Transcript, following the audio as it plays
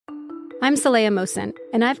I'm Saleha Mohsin,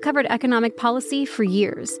 and I've covered economic policy for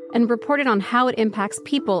years and reported on how it impacts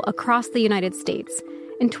people across the United States.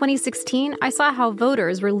 In 2016, I saw how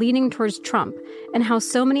voters were leaning towards Trump and how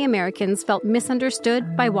so many Americans felt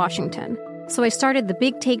misunderstood by Washington. So I started The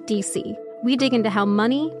Big Take DC. We dig into how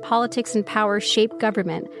money, politics, and power shape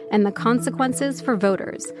government and the consequences for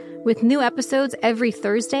voters. With new episodes every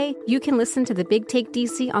Thursday, you can listen to The Big Take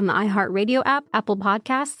DC on the iHeartRadio app, Apple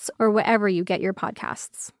Podcasts, or wherever you get your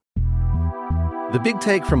podcasts. The Big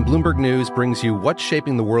Take from Bloomberg News brings you what's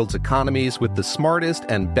shaping the world's economies with the smartest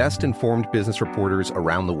and best-informed business reporters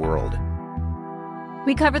around the world.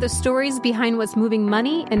 We cover the stories behind what's moving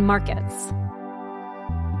money and markets,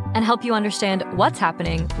 and help you understand what's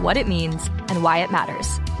happening, what it means, and why it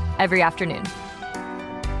matters every afternoon.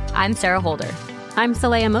 I'm Sarah Holder. I'm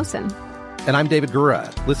Saleha Mohsin. And I'm David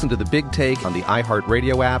Gura. Listen to The Big Take on the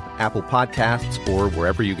iHeartRadio app, Apple Podcasts, or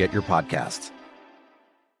wherever you get your podcasts.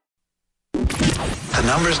 The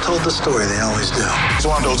numbers told the story, they always do. It's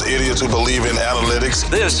one of those idiots who believe in analytics.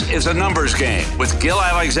 This is a numbers game with Gil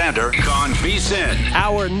Alexander on VSiN.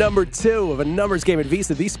 Hour number 2 of a numbers game at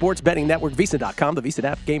VSiN, the sports betting network, VSiN.com, the VSiN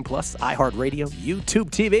app, Game Plus, iHeartRadio, YouTube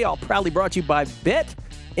TV, all proudly brought to you by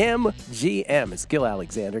BetMGM. It's Gil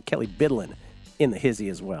Alexander, Kelly Bidlin in the hizzy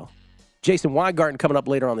as well. Jason Weingarten coming up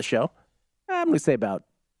later on the show. I'm going to say about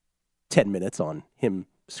 10 minutes on him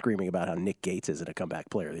screaming about how Nick Gates isn't a comeback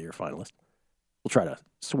player of the year finalist. We'll try to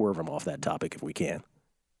swerve him off that topic if we can.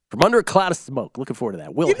 From under a cloud of smoke. Looking forward to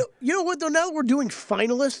that. Willie. You know what, though? Now that we're doing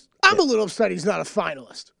finalists, I'm a little upset he's not a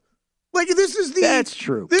finalist. Like, this is the... That's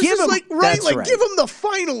true. This give is him, like, right? Like, right. give him the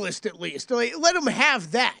finalist at least. Like, let him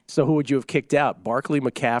have that. So who would you have kicked out? Barkley,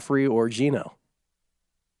 McCaffrey, or Geno?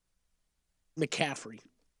 McCaffrey.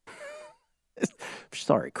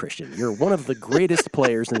 Sorry, Christian. You're one of the greatest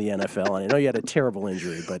players in the NFL, and I know you had a terrible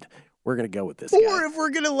injury, but... we're going to go with this guy. Or if we're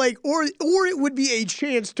going to or it would be a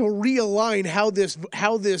chance to realign how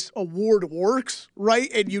this award works, right?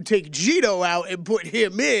 And you take Geno out and put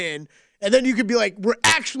him in, and then you could be like, we're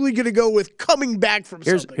actually going to go with coming back from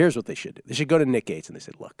something. Here's what they should do. They should go to Nick Gates and they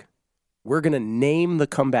said, look, we're going to name the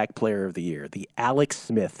comeback player of the year, the Alex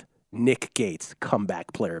Smith Nick Gates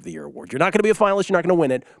Comeback Player of the Year award. You're not going to be a finalist, you're not going to win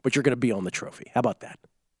it, but you're going to be on the trophy. How about that?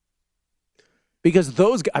 Because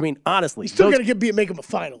those, I mean, honestly. Still got to make him a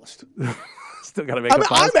finalist. Still got to make him a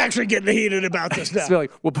finalist. I'm actually getting heated about this now. Still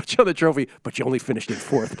like, we'll put you on the trophy, but you only finished in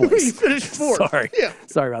 4th place. You finished 4th. Sorry. Yeah.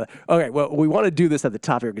 Sorry about that. Okay, well, we want to do this at the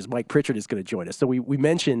top here because Mike Pritchard is going to join us. So we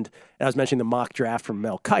mentioned, and I was mentioning the mock draft from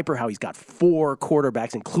Mel Kiper, how he's got 4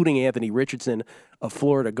 quarterbacks, including Anthony Richardson of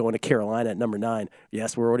Florida going to Carolina at number 9.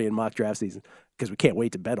 Yes, we're already in mock draft season because we can't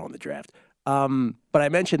wait to bet on the draft. But I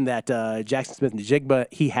mentioned that Jackson Smith-Njigba,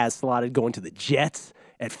 he has slotted going to the Jets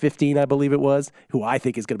at 15, I believe it was, who I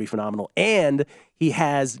think is going to be phenomenal. And he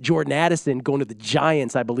has Jordan Addison going to the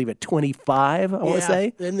Giants, I believe, at 25, I want to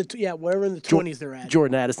say. Wherever in the 20s they're at.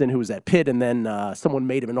 Jordan Addison, who was at Pitt, and then someone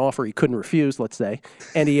made him an offer he couldn't refuse, let's say,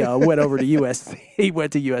 and he went over to USC. He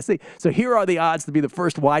went to USC. So here are the odds to be the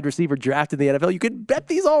first wide receiver drafted in the NFL. You could bet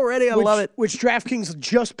these already. I love it. Which DraftKings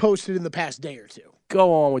just posted in the past day or two.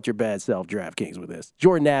 Go on with your bad self, DraftKings, with this.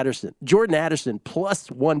 Jordan Addison plus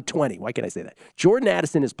 120. Why can't I say that? Jordan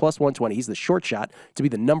Addison is plus 120. He's the short shot to be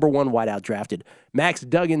the number 1 wideout drafted. Max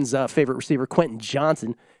Duggan's favorite receiver, Quentin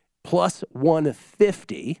Johnson, plus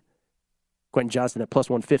 150. Quentin Johnson at plus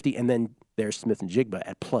 150. And then there's Smith-Njigba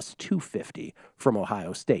at plus 250 from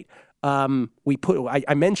Ohio State.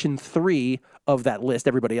 I mentioned 3 of that list,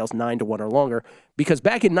 everybody else 9 to 1 or longer, because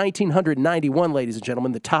back in 1991, ladies and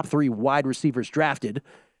gentlemen, the top 3 wide receivers drafted,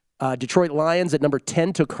 Detroit Lions at number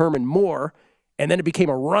 10 took Herman Moore, and then it became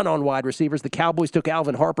a run on wide receivers. The Cowboys took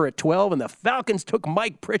Alvin Harper at 12, and the Falcons took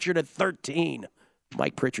Mike Pritchard at 13.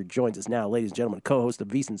 Mike Pritchard joins us now, ladies and gentlemen, co-host of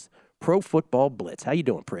VSiN's Pro Football Blitz. How you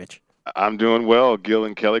doing, Pritch? I'm doing well, Gil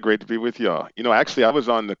and Kelly. Great to be with y'all. You know, actually, I was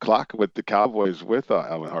on the clock with the Cowboys with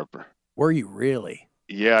Alvin Harper. Were you really?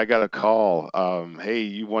 Yeah, I got a call. Hey,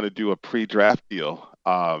 you want to do a pre-draft deal?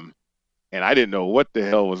 And I didn't know what the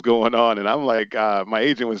hell was going on. And I'm like, my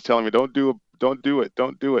agent was telling me, don't do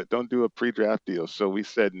a pre-draft deal. So we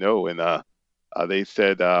said no, and they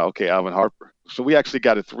said, okay, Alvin Harper. So we actually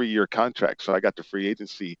got a 3-year contract. So I got the free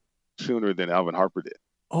agency sooner than Alvin Harper did.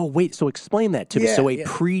 Oh, wait. So explain that to me. So a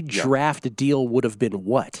pre-draft deal would have been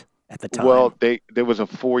what at the time? Well, there was a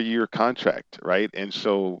 4-year contract, right? And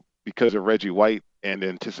so because of Reggie White and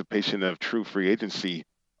anticipation of true free agency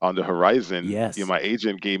on the horizon, my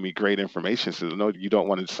agent gave me great information. So, no, you don't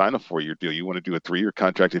want to sign a 4-year deal. You want to do a 3-year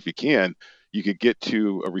contract if you can. You could get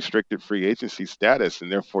to a restricted free agency status,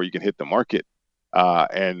 and therefore you can hit the market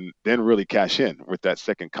and then really cash in with that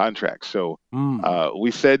second contract. So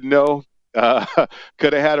we said no.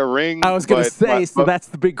 Could have had a ring. I was going to say, so that's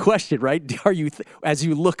the big question, right? Are you, as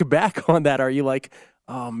you look back on that, are you like,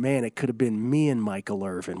 oh man, it could have been me and Michael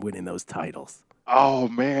Irvin winning those titles? Oh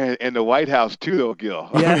man, and the White House too, though, Gil.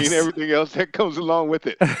 Yes. I mean, everything else that comes along with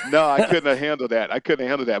it. No, I couldn't have handled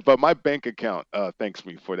that. But my bank account thanks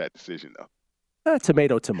me for that decision, though.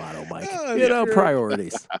 Tomato, Mike. Sure.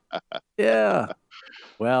 Priorities. Yeah.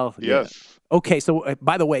 Well, yes. Yeah. Okay, so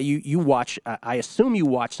by the way, you watch, I assume you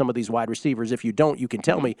watch some of these wide receivers. If you don't, you can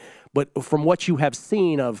tell me. But from what you have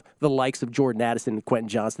seen of the likes of Jordan Addison, Quentin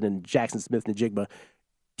Johnston, and Jackson Smith-Njigba,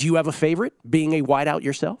 do you have a favorite being a wideout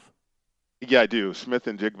yourself? Yeah, I do.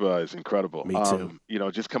 Smith-Njigba is incredible. Me too.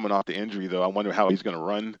 Just coming off the injury, though, I wonder how he's going to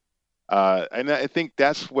run. And I think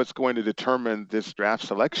that's what's going to determine this draft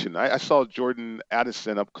selection. I saw Jordan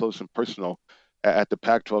Addison up close and personal at the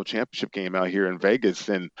Pac-12 championship game out here in Vegas,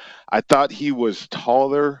 and I thought he was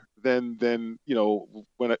taller than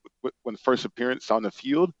when first appearance on the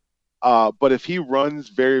field. But if he runs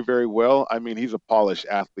very, very well, I mean, he's a polished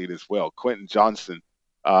athlete as well. Quentin Johnston,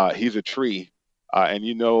 he's a tree, and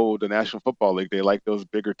the National Football League, they like those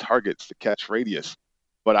bigger targets to catch radius.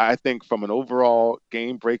 But I think from an overall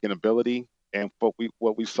game-breaking ability and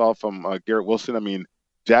what we saw from Garrett Wilson, I mean,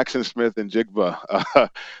 Jackson Smith-Njigba,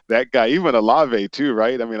 that guy, even Olave too,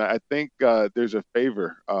 right? I mean, I think there's a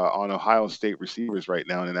favor on Ohio State receivers right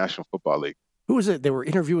now in the National Football League. Who was it? They were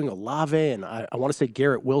interviewing Olave and I want to say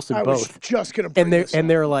Garrett Wilson both. I was just going to bring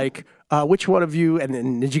they're like, which one of you? And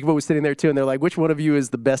then Njigba was sitting there too, and they're like, which one of you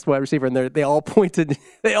is the best wide receiver? And they all point to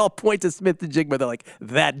Smith-Njigba. They're like,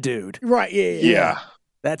 that dude, right? Yeah.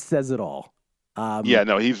 That says it all.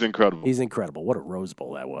 He's incredible. He's incredible. What a Rose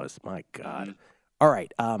Bowl that was. My God. Mm-hmm. All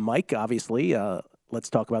right, Mike, obviously,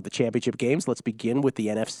 let's talk about the championship games. Let's begin with the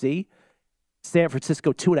NFC. San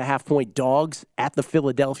Francisco 2.5-point dogs at the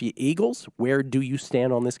Philadelphia Eagles. Where do you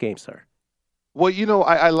stand on this game, sir? Well,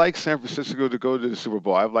 I like San Francisco to go to the Super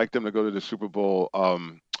Bowl. I've liked them to go to the Super Bowl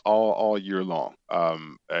all year long,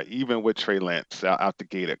 even with Trey Lance out the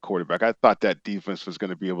gate at quarterback. I thought that defense was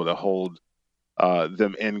going to be able to hold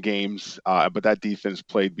them in games, but that defense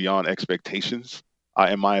played beyond expectations.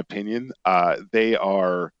 In my opinion, they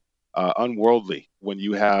are unworldly when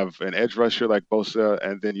you have an edge rusher like Bosa,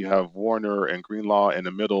 and then you have Warner and Greenlaw in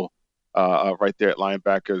the middle, right there at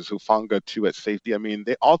linebackers, Hufanga too at safety. I mean,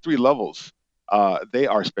 all three levels, they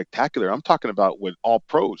are spectacular. I'm talking about with all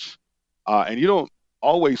pros, and you don't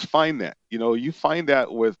always find that. You find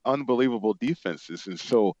that with unbelievable defenses, and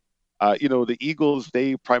so. The Eagles,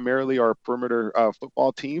 they primarily are a perimeter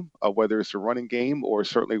football team, whether it's a running game or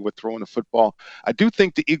certainly with throwing the football. I do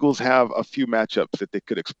think the Eagles have a few matchups that they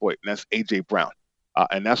could exploit, and that's A.J. Brown.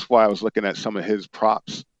 And that's why I was looking at some of his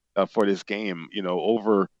props for this game.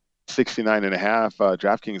 Over 69.5,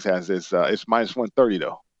 DraftKings has this. It's minus 130,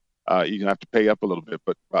 though. You're going to have to pay up a little bit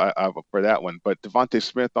but for that one. But Devontae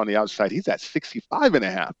Smith on the outside, he's at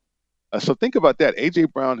 65.5. So think about that. A.J.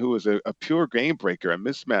 Brown, who is a pure game breaker, a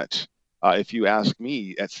mismatch, if you ask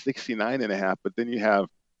me, at 69.5. But then you have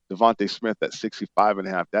Devontae Smith at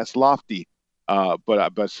 65.5. That's lofty.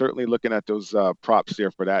 But certainly looking at those props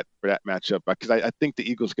there for that matchup, because I think the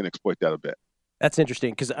Eagles can exploit that a bit. That's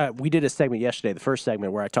interesting because we did a segment yesterday, the first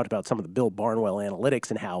segment, where I talked about some of the Bill Barnwell analytics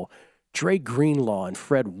and how Dre Greenlaw and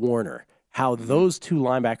Fred Warner, how those two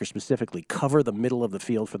linebackers specifically cover the middle of the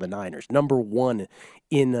field for the Niners. Number one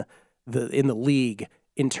in the league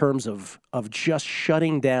in terms of just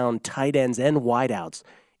shutting down tight ends and wideouts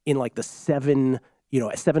in like the 7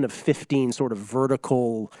 of 15 sort of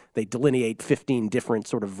vertical. They delineate 15 different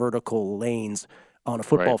sort of vertical lanes on a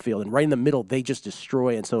football field, and right in the middle they just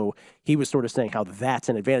destroy. And so he was sort of saying how that's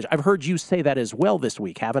an advantage. I've heard you say that as well this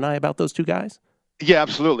week, haven't I, about those two guys? Yeah,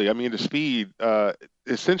 absolutely. I mean, the speed,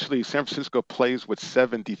 essentially San Francisco plays with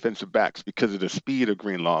 7 defensive backs because of the speed of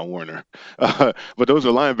Greenlaw and Warner. But those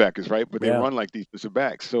are linebackers, right? But they run like defensive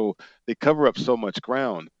backs. So they cover up so much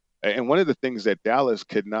ground. And one of the things that Dallas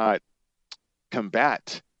could not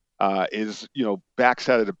combat is, backs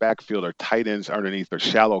out of the backfield or tight ends underneath or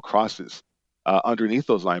shallow crosses underneath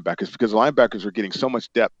those linebackers, because the linebackers were getting so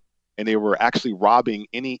much depth and they were actually robbing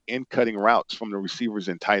any in-cutting routes from the receivers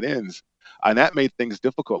and tight ends. And that made things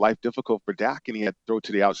life difficult for Dak, and he had to throw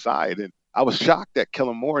to the outside. And I was shocked at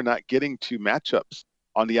Kellen Moore not getting to matchups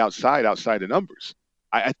on the outside the numbers.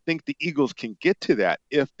 I think the Eagles can get to that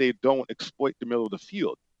if they don't exploit the middle of the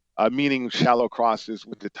field, meaning shallow crosses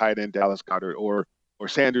with the tight end Dallas Goedert or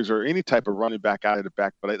Sanders or any type of running back out of the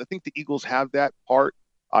back. But I think the Eagles have that part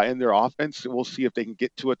in their offense. We'll see if they can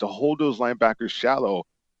get to it to hold those linebackers shallow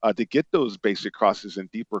to get those basic crosses and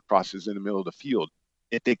deeper crosses in the middle of the field.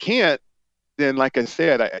 If they can't, then like I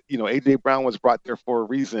said, A.J. Brown was brought there for a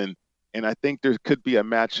reason. And I think there could be a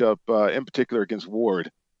matchup in particular against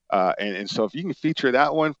Ward. And so if you can feature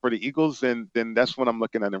that one for the Eagles, then that's what I'm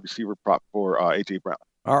looking at a receiver prop for A.J. Brown.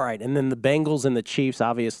 All right, and then the Bengals and the Chiefs,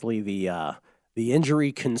 obviously the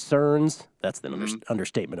injury concerns, that's the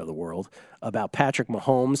understatement of the world, about Patrick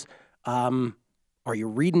Mahomes. Are you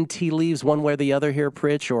reading tea leaves one way or the other here,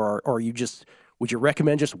 Pritch, or are you just – would you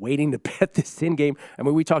recommend just waiting to bet this in game? I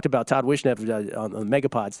mean, we talked about Todd Wishnev on the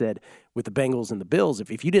Megapod said with the Bengals and the Bills,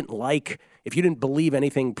 if you didn't believe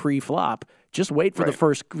anything pre-flop, just wait for the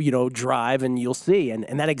first drive and you'll see.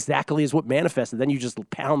 And that exactly is what manifested. Then you just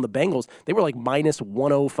pound the Bengals. They were like minus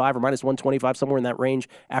 105 or minus 125, somewhere in that range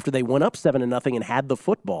after they went up 7-0 and had the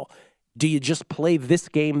football. Do you just play this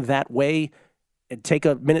game that way and take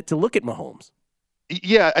a minute to look at Mahomes?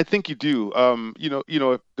 Yeah, I think you do.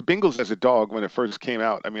 The Bengals as a dog when it first came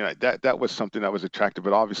out, I mean, that was something that was attractive,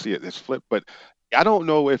 but obviously it has flipped. But I don't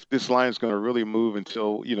know if this line is going to really move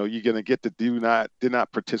until, you're going to get the did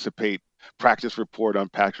not participate practice report on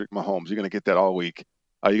Patrick Mahomes. You're going to get that all week.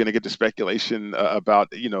 You're going to get the speculation about,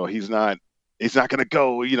 he's not going to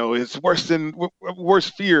go, it's worse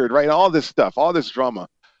feared, right? All this stuff, all this drama.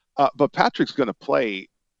 But Patrick's going to play.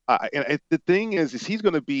 And the thing is he's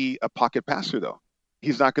going to be a pocket passer, though.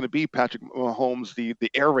 He's not going to be Patrick Mahomes, the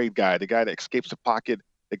air raid guy, the guy that escapes the pocket,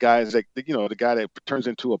 the guy that turns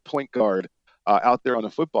into a point guard out there on the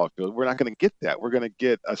football field. We're not going to get that. We're going to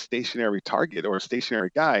get a stationary target or a stationary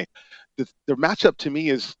guy. The matchup to me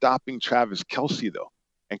is stopping Travis Kelce, though.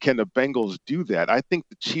 And can the Bengals do that? I think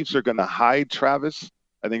the Chiefs are going to hide Travis.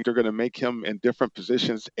 I think they're going to make him in different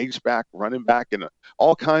positions, H-back, running back, and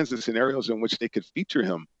all kinds of scenarios in which they could feature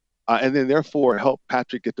him. And then, therefore, help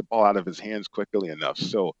Patrick get the ball out of his hands quickly enough.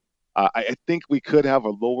 So I think we could have a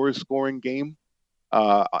lower scoring game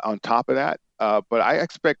on top of that. But I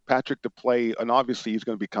expect Patrick to play, and obviously he's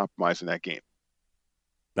going to be compromised in that game.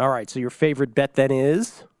 All right, so your favorite bet then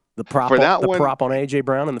is the prop on A.J.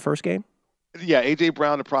 Brown in the first game? Yeah, A.J.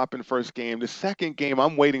 Brown, the prop in the first game. The second game,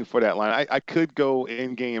 I'm waiting for that line. I could go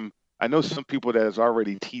in game. I know some people that has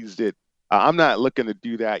already teased it. I'm not looking to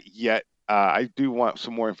do that yet. I do want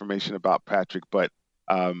some more information about Patrick, but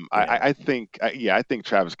I think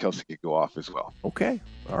Travis Kelce could go off as well. Okay.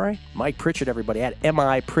 All right. Mike Pritchard, everybody, at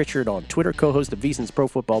M.I. Pritchard on Twitter, co-host of VSiN's Pro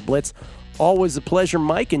Football Blitz. Always a pleasure,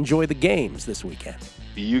 Mike. Enjoy the games this weekend.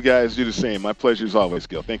 You guys do the same. My pleasure as always,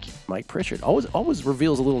 Gil. Thank you. Mike Pritchard always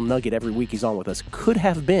reveals a little nugget every week he's on with us. Could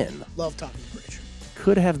have been. Love talking to Pritchard.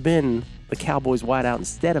 Could have been the Cowboys wideout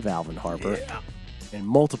instead of Alvin Harper. Yeah. In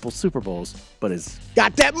multiple Super Bowls, but his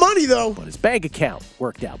got that money though. But his bank account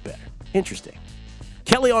worked out better. Interesting.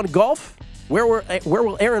 Kelly on golf. Where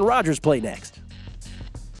will Aaron Rodgers play next?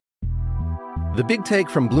 The Big Take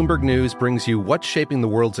from Bloomberg News brings you what's shaping the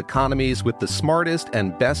world's economies with the smartest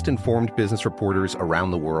and best-informed business reporters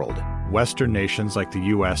around the world. Western nations like the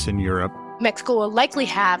U.S. and Europe. Mexico will likely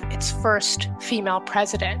have its first female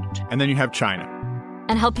president. And then you have China.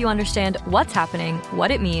 And help you understand what's happening,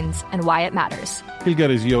 what it means, and why it matters. He'll get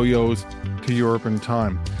his yo-yos to Europe in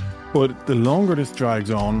time. But the longer this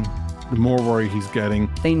drags on, the more worry he's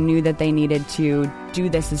getting. They knew that they needed to do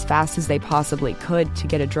this as fast as they possibly could to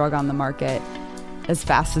get a drug on the market as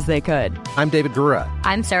fast as they could. I'm David Gura.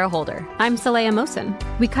 I'm Sarah Holder. I'm Saleha Mohsen.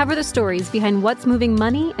 We cover the stories behind what's moving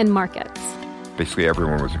money and markets. Basically,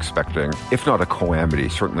 everyone was expecting, if not a calamity,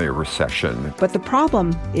 certainly a recession. But the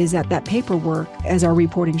problem is that paperwork, as our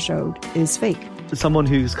reporting showed, is fake. As someone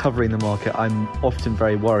who's covering the market, I'm often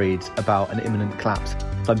very worried about an imminent collapse.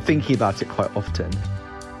 So I'm thinking about it quite often.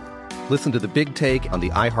 Listen to The Big Take on the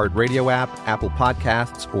iHeartRadio app, Apple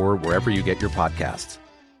Podcasts, or wherever you get your podcasts.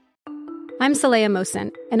 I'm Saleha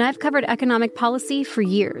Mohsen, and I've covered economic policy for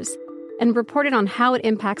years and reported on how it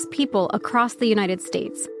impacts people across the United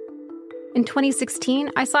States. In 2016,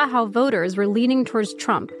 I saw how voters were leaning towards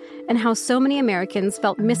Trump and how so many Americans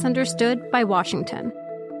felt misunderstood by Washington.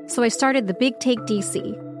 So I started The Big Take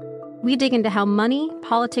DC. We dig into how money,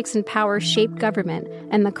 politics, and power shape government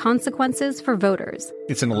and the consequences for voters.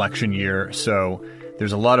 It's an election year, so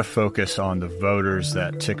there's a lot of focus on the voters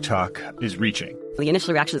that TikTok is reaching. The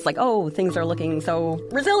initial reaction is like, oh, things are looking so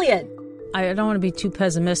resilient. I don't want to be too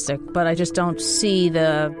pessimistic, but I just don't see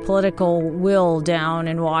the political will down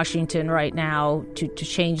in Washington right now to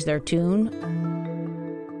change their tune.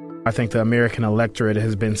 I think the American electorate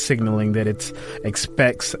has been signaling that it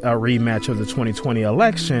expects a rematch of the 2020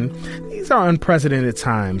 election. These are unprecedented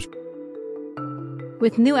times.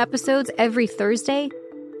 With new episodes every Thursday,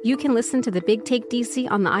 you can listen to The Big Take DC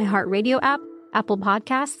on the iHeartRadio app, Apple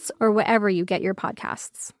Podcasts, or wherever you get your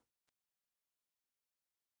podcasts.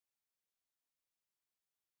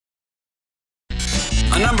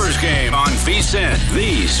 Numbers Game on VSiN,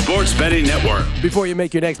 the Sports Betting Network. Before you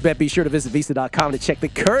make your next bet, be sure to visit VSiN.com to check the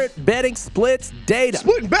current betting splits data.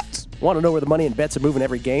 Splitting bets. Want to know where the money and bets are moving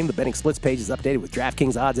every game? The betting splits page is updated with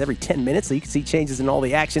DraftKings odds every 10 minutes, so you can see changes in all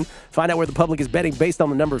the action. Find out where the public is betting based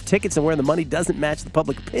on the number of tickets and where the money doesn't match the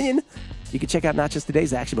public opinion. You can check out not just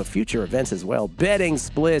today's action, but future events as well. Betting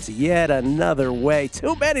splits, yet another way.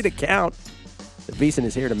 Too many to count. The VSiN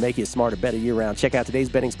is here to make you smarter, better year-round. Check out today's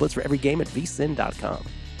betting splits for every game at VSiN.com.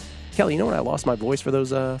 Kelly, you know when I lost my voice for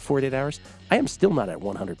those 48 hours? I am still not at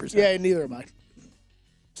 100%. Yeah, neither am I.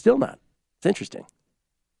 Still not. It's interesting.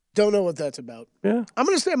 Don't know what that's about. Yeah. I'm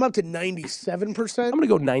going to say I'm up to 97%. I'm going to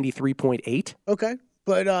go 93.8. Okay.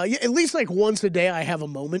 But yeah, at least like once a day I have a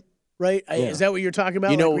moment, right? Yeah. Is that what you're talking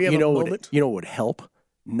about? You know, like we have a moment? what would help?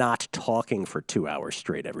 Not talking for 2 hours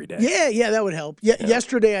straight every day. Yeah, that would help. Yeah.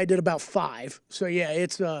 Yesterday I did about 5. So yeah,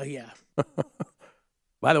 it's yeah.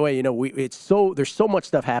 By the way, you know, there's so much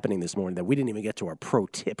stuff happening this morning that we didn't even get to our pro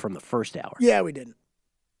tip from the first hour. Yeah, we didn't.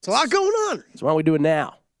 It's a lot going on. So why don't we do it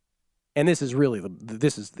now? And this is really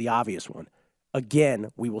the obvious one.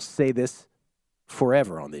 Again, we will say this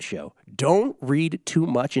forever on this show. Don't read too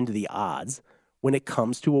much into the odds when it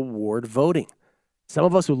comes to award voting. Some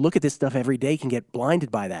of us who look at this stuff every day can get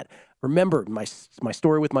blinded by that. Remember my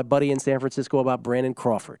story with my buddy in San Francisco about Brandon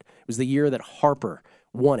Crawford. It was the year that Harper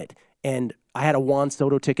won it. And I had a Juan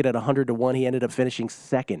Soto ticket at 100-1. He ended up finishing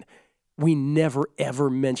second. We never, ever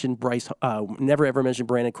mentioned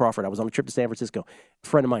Brandon Crawford. I was on a trip to San Francisco. A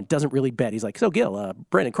friend of mine doesn't really bet. He's like, so Gil,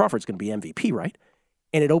 Brandon Crawford's going to be MVP, right?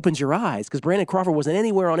 And it opens your eyes because Brandon Crawford wasn't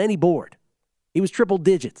anywhere on any board. He was triple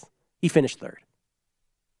digits. He finished third.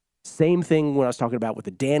 Same thing when I was talking about with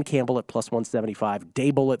the Dan Campbell at plus 175,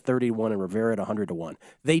 Dable at 30-1, and Rivera at 100-1.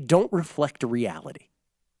 They don't reflect reality.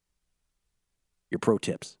 Your pro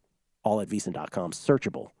tips, all at VSiN.com,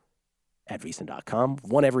 searchable at VSiN.com.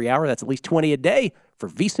 One every hour. That's at least 20 a day for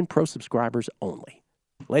VSiN Pro subscribers only.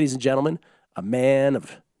 Ladies and gentlemen, a man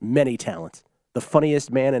of many talents, the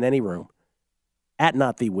funniest man in any room, at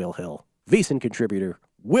Not the Will Hill, VSiN contributor,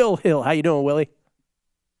 Will Hill. How you doing, Willie?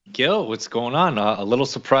 Gil, what's going on? A little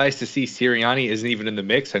surprised to see Sirianni isn't even in the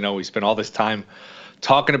mix. I know we spent all this time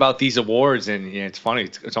talking about these awards, and it's funny.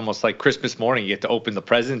 It's almost like Christmas morning. You get to open the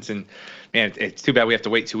presents, and man, it's too bad we have to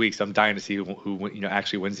wait 2 weeks. I'm dying to see who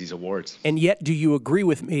actually wins these awards. And yet, do you agree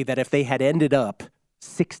with me that if they had ended up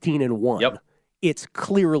 16-1, it's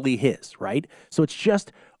clearly his, right? So it's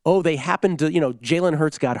just, they happened to, Jalen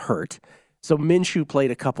Hurts got hurt. So Minshew played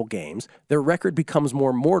a couple games. Their record becomes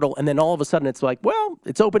more mortal, and then all of a sudden it's like, well,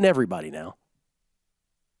 it's open to everybody now.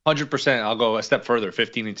 100%. I'll go a step further,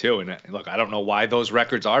 15-2. And look, I don't know why those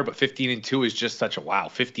records are, but 15-2 is just such a wow.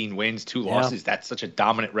 15 wins, 2 losses. That's such a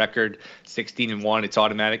dominant record. 16-1, it's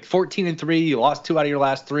automatic. 14-3, you lost 2 out of your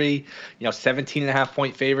last 3.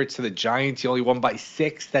 17.5-point favorites to the Giants. You only won by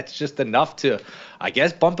 6. That's just enough to, I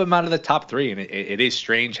guess, bump them out of the top 3. And it is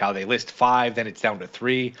strange how they list 5, then it's down to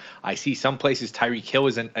 3. I see some places Tyreek Hill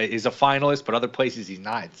is a finalist, but other places he's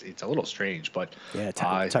not. It's a little strange, but yeah,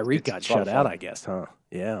 Tyreek got shut out, I guess, huh?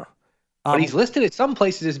 Yeah. But he's listed at some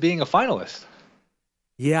places as being a finalist.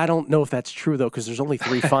 Yeah, I don't know if that's true, though, because there's only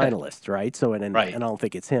 3 finalists, right? So, and I don't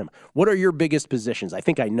think it's him. What are your biggest positions? I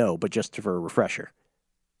think I know, but just for a refresher.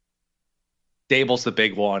 Dable's the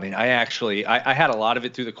big one. And I had a lot of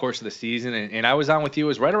it through the course of the season. And I was on with you. It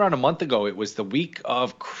was right around a month ago. It was the week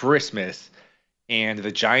of Christmas. And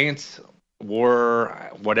the Giants were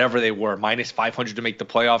whatever they were, minus 500 to make the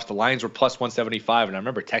playoffs. The Lions were plus 175. And I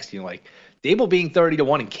remember texting you like, Dable being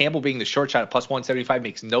 30-1 and Campbell being the short shot at plus 175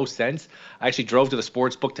 makes no sense. I actually drove to the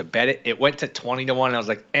sports book to bet it. It went to 20-1, and I was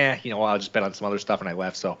like, I'll just bet on some other stuff, and I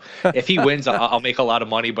left. So if he wins, I'll make a lot of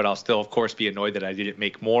money, but I'll still, of course, be annoyed that I didn't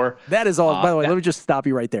make more. That is all. By the way, let me just stop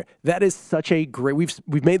you right there. That is such a great.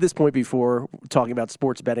 We've made this point before talking about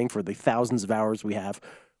sports betting for the thousands of hours we have,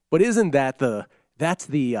 but isn't that the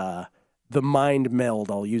mind meld?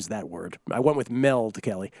 I'll use that word. I went with meld,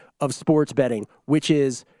 Kelly, of sports betting, which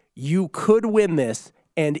is. You could win this,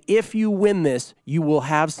 and if you win this, you will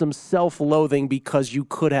have some self-loathing because you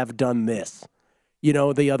could have done this.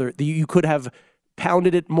 You could have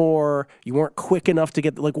pounded it more. You weren't quick enough to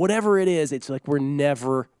get, whatever it is, it's like we're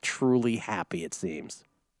never truly happy, it seems.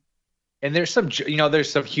 And there's some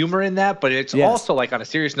humor in that, but it's also like on a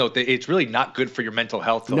serious note that it's really not good for your mental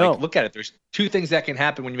health. So look at it. There's 2 things that can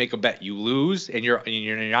happen when you make a bet. You lose and you're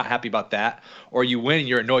not happy about that, or you win and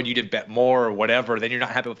you're annoyed you didn't bet more or whatever. Then you're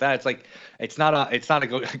not happy with that. It's like it's not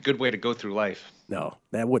a good way to go through life. No,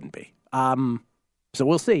 that wouldn't be. So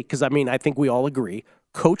we'll see, because I think we all agree.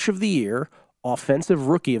 Coach of the Year, Offensive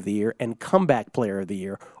Rookie of the Year, and Comeback Player of the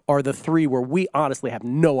Year are the 3 where we honestly have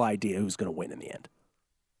no idea who's going to win in the end.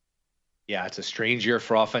 Yeah, it's a strange year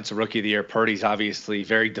for Offensive Rookie of the Year. Purdy's obviously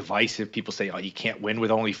very divisive. People say, "Oh, you can't win with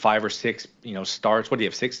only 5 or 6, starts." What do you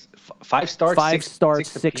have? 5 starts? 5 starts,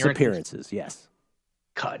 6 appearances. Yes,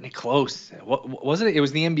 cutting it close. What wasn't it? It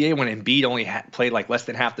was the NBA when Embiid only played like less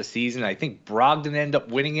than half the season. I think Brogdon ended up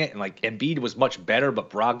winning it, and like Embiid was much better, but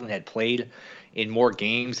Brogdon had played in more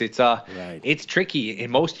games. It's tricky. In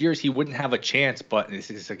most years, he wouldn't have a chance, but this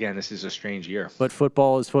is a strange year. But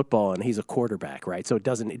football is football, and he's a quarterback, right? So it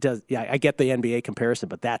does. Yeah, I get the NBA comparison,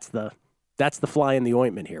 but that's the fly in the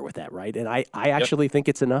ointment here with that, right? And I actually think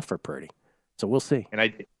it's enough for Purdy. So we'll see. And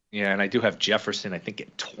I do have Jefferson, I think,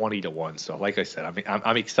 at 20-1. So like I said,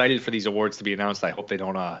 I'm excited for these awards to be announced. I hope they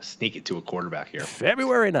don't sneak it to a quarterback here.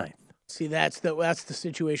 February 9th. See, that's the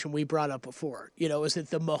situation we brought up before. Is it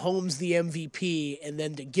the Mahomes the MVP, and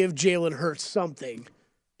then to give Jalen Hurts something,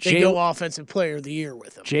 they go Offensive Player of the Year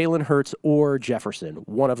with him? Jalen Hurts or Jefferson,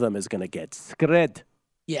 one of them is going to get scred.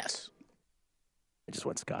 Yes. I just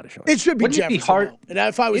went Scottish on it. Should be Wouldn't Jefferson. It be hard? And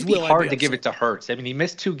if I was it'd be Will, hard I'd be to give it to Hurts. I mean, he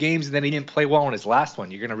missed 2 games and then he didn't play well in his last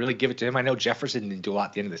one. You're going to really give it to him? I know Jefferson didn't do a lot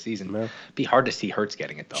at the end of the season. It'd be hard to see Hurts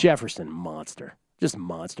getting it, though. Jefferson, monster. Just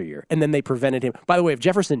monster year. And then they prevented him. By the way, if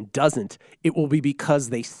Jefferson doesn't, it will be because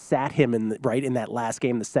they sat him in that last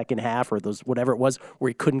game, the second half, or those whatever it was, where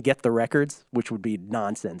he couldn't get the records, which would be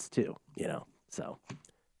nonsense too. So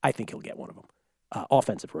I think he'll get one of them.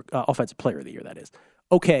 Offensive Player of the Year, that is.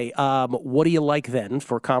 Okay, what do you like then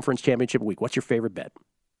for Conference Championship Week? What's your favorite bet?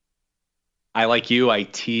 I, like you, I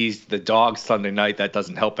teased the Dogs Sunday night. That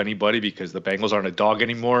doesn't help anybody because the Bengals aren't a dog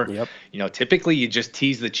anymore. Yep. Typically you just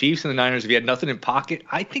tease the Chiefs and the Niners if you had nothing in pocket.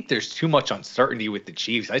 I think there's too much uncertainty with the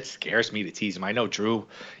Chiefs. It scares me to tease them. I know Drew,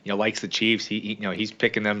 likes the Chiefs. He's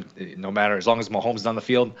picking them no matter, as long as Mahomes is on the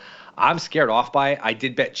field. I'm scared off by it. I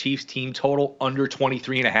did bet Chiefs team total under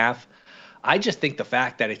 23.5. I just think the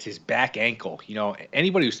fact that it's his back ankle,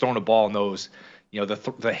 anybody who's thrown a ball knows,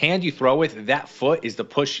 the hand you throw with, that foot is the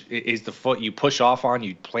foot you push off on,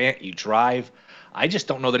 you plant, you drive. I just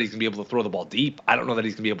don't know that he's going to be able to throw the ball deep. I don't know that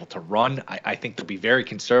he's going to be able to run. I think they'll be very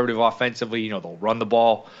conservative offensively. They'll run the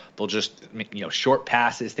ball. They'll just, short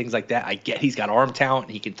passes, things like that. I get he's got arm talent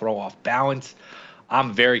and he can throw off balance.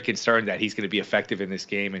 I'm very concerned that he's going to be effective in this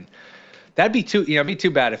game. And that'd be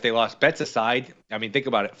too bad if they lost. Bets aside, I mean, think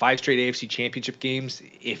about it. 5 straight AFC Championship games.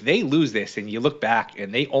 If they lose this and you look back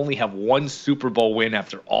and they only have 1 Super Bowl win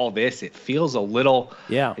after all this, it feels a little.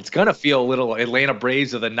 Yeah. It's gonna feel a little Atlanta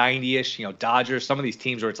Braves of the 90-ish. Dodgers. Some of these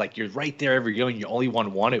teams where it's like you're right there every year and you only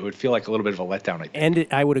won 1. It would feel like a little bit of a letdown. I think. And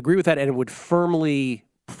I would agree with that, and it would firmly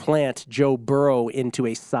plant Joe Burrow into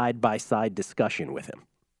a side-by-side discussion with him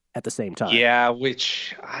at the same time. Yeah,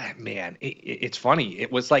 which, man, it's funny.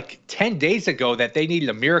 It was like 10 days ago that they needed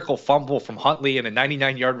a miracle fumble from Huntley and a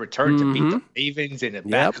 99-yard return to beat the Ravens and a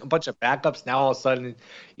bunch of backups. Now all of a sudden,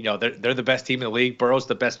 they're the best team in the league. Burrow's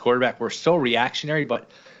the best quarterback. We're so reactionary,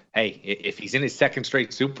 but hey, if he's in his 2nd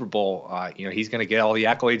straight Super Bowl, he's going to get all the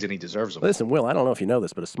accolades and he deserves them. Listen, Will, I don't know if you know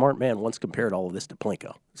this, but a smart man once compared all of this to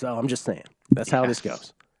Plinko. So I'm just saying. That's how this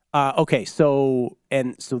goes. Okay, so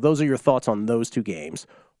those are your thoughts on those 2 games.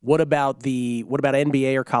 What about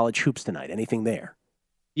NBA or college hoops tonight? Anything there?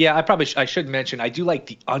 Yeah, I should mention, I do like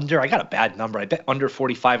the under. I got a bad number. I bet under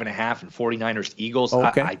 45.5 and 49ers Eagles.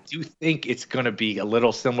 Okay. I do think it's going to be a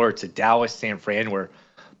little similar to Dallas, San Fran, where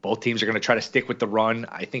both teams are going to try to stick with the run.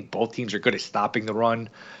 I think both teams are good at stopping the run.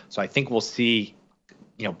 So I think we'll see,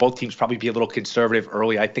 both teams probably be a little conservative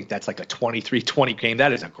early. I think that's like a 23-20 game.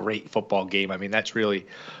 That is a great football game. I mean, that's really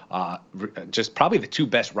just probably the 2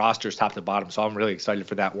 best rosters top to bottom. So I'm really excited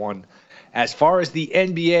for that one. As far as the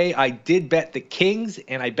NBA, I did bet the Kings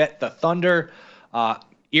and I bet the Thunder.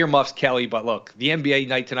 Earmuffs, Kelly, but look, the NBA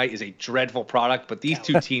night tonight is a dreadful product, but these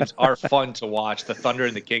 2 teams are fun to watch. The Thunder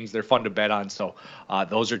and the Kings, they're fun to bet on. So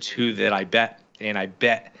those are 2 that I bet. And I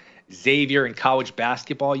bet Xavier in college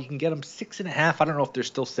basketball, you can get them 6.5. I don't know if there's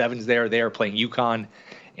still 7s there. They are playing UConn,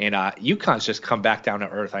 and UConn's just come back down to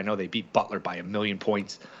earth. I know they beat Butler by 1 million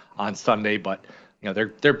points on Sunday, but their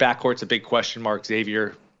backcourt's a big question mark.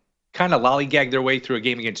 Xavier kind of lollygagged their way through a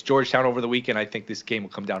game against Georgetown over the weekend. I think this game will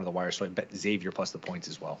come down to the wire, so I bet Xavier plus the points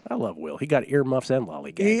as well. I love Will. He got earmuffs and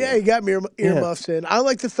lollygag. Yeah, he got earmuffs in. I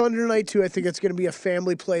like the Thunder tonight, too. I think it's going to be a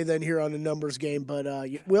family play then here on the numbers game. But,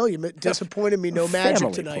 Will, you disappointed me. No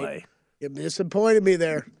Magic tonight. Play. You disappointed me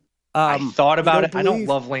there. I thought about it. I don't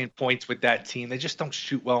love laying points with that team. They just don't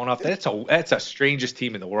shoot well enough. That's a strangest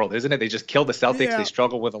team in the world, isn't it? They just killed the Celtics. Yeah. They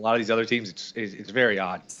struggle with a lot of these other teams. It's very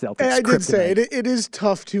odd. Celtics. I did say it is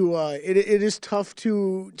tough to it is tough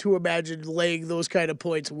to imagine laying those kind of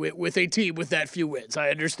points with a team with that few wins. I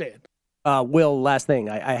understand. Will, last thing.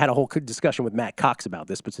 I had a whole discussion with Matt Cox about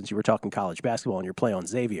this, but since you were talking college basketball and your play on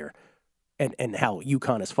Xavier, and how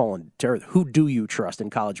UConn has fallen to earth. Who do you trust in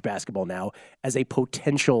college basketball now as a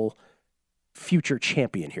potential future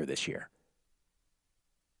champion here this year?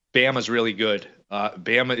 Bama's really good.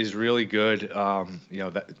 Bama is really good.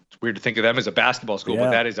 It's weird to think of them as a basketball school,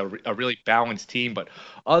 but that is a really balanced team. But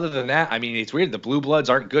other than that, I mean, it's weird. The Blue Bloods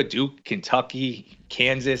aren't good. Duke, Kentucky,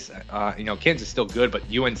 Kansas. Kansas is still good, but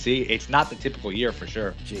UNC, it's not the typical year for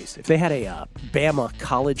sure. Jeez, if they had a Bama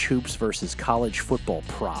college hoops versus college football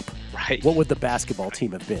prop, right? What would the basketball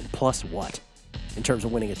team have been? Plus what in terms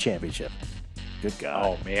of winning a championship? Good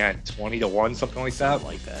God. Oh, man, 20-1, something like that? Something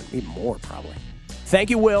like that. Even more, probably. Thank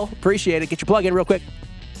you, Will. Appreciate it. Get your plug in real quick.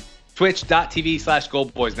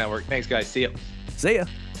 Twitch.tv/Gold Network. Thanks, guys. See ya. See ya.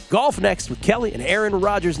 Golf next with Kelly and Aaron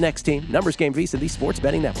Rodgers next team. Numbers Game Visa, the Sports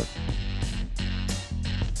Betting Network.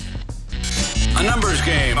 A numbers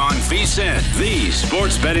game on VSiN, the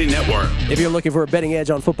Sports Betting Network. If you're looking for a betting edge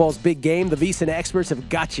on football's big game, the VSiN experts have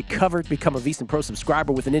got you covered. Become a VSiN Pro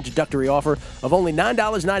subscriber with an introductory offer of only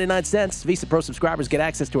 $9.99. VSiN Pro subscribers get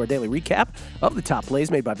access to our daily recap of the top plays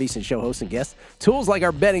made by VSiN show hosts and guests. Tools like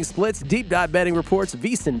our betting splits, deep dive betting reports,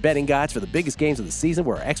 VSiN betting guides for the biggest games of the season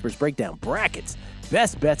where our experts break down brackets,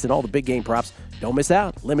 best bets, and all the big game props. Don't miss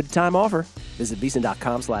out. Limited time offer. Visit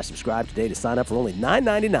VSiN.com/subscribe today to sign up for only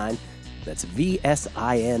 $9.99. That's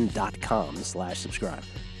VSIN.com/subscribe.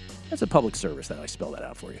 That's a public service that I spell that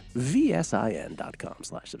out for you.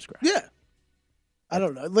 VSIN.com/subscribe. Yeah. I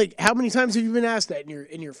don't know. Like, how many times have you been asked that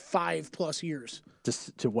in your 5+ years?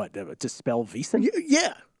 To what? To spell VSiN?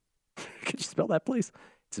 Yeah. Could you spell that, please?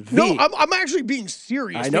 It's V. No, I'm actually being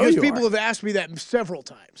serious. I know because you people are. have asked me that several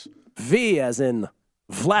times. V as in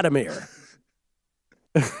Vladimir.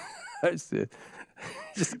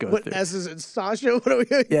 Just go through. S is in Sasha? What are we?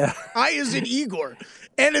 Yeah. I is in Igor.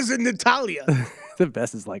 N is in Natalia. The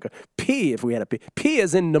best is like a P if we had a P. P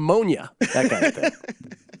as in pneumonia. That kind of thing.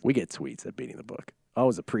 We get tweets at Beating the Book. I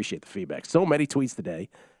always appreciate the feedback. So many tweets today.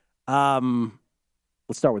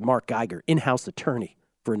 Let's start with Mark Geiger, in-house attorney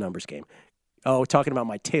for a numbers game. Oh, talking about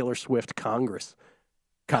my Taylor Swift Congress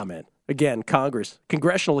comment. Again, Congress.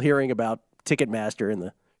 Congressional hearing about Ticketmaster and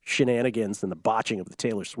the shenanigans and the botching of the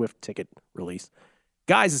Taylor Swift ticket release.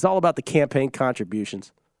 Guys, it's all about the campaign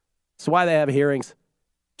contributions. That's why they have hearings.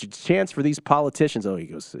 Chance for these politicians. Oh,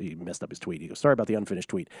 he messed up his tweet. He goes, sorry about the unfinished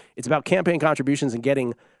tweet. It's about campaign contributions and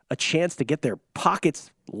getting a chance to get their pockets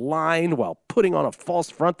lined while putting on a false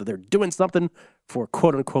front that they're doing something for,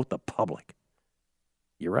 quote unquote, the public.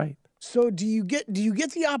 You're right. So do you get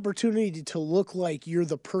the opportunity to look like you're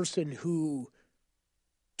the person who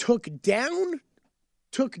took down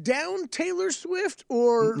Taylor Swift,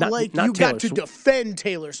 or not you Taylor got to Swift. defend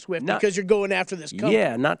Taylor Swift because you're going after this company?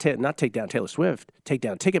 Yeah, not take down Taylor Swift, take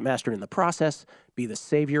down Ticketmaster, and in the process be the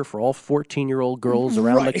savior for all 14-year-old girls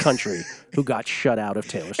around the country who got shut out of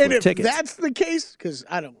Taylor Swift and if tickets. that's the case, because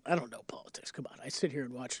I don't know politics. Come on, I sit here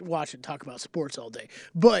and watch and talk about sports all day.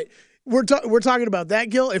 But we're talking about that,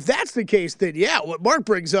 Gil. If that's the case, then yeah, what Mark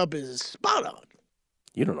brings up is spot on.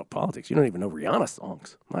 You don't know politics. You don't even know Rihanna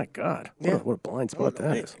songs. My God. What a blind spot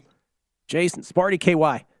that is. Jason, Sparty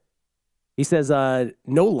KY. He says, no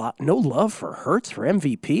love for Hurts for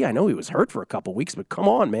MVP. I know he was hurt for a couple weeks, but come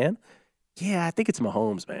on, man. Yeah, I think it's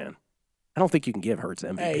Mahomes, man. I don't think you can give Hurts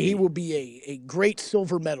MVP. Hey, he will be a great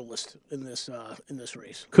silver medalist in this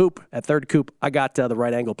race. Coop, at third Coop, I got the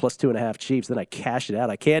right angle plus 2.5 Chiefs. Then I cashed it out.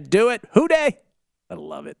 I can't do it. Houday. I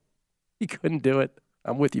love it. He couldn't do it.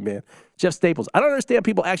 I'm with you, man. Jeff Staples. I don't understand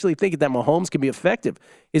people actually thinking that Mahomes can be effective.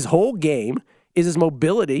 His whole game is his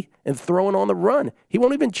mobility and throwing on the run. He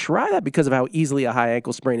won't even try that because of how easily a high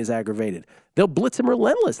ankle sprain is aggravated. They'll blitz him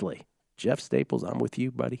relentlessly. Jeff Staples, I'm with you,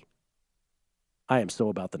 buddy. I am so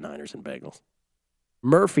about the Niners and Bengals.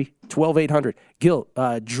 Murphy, 12,800. Gil,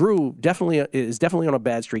 Drew is definitely on a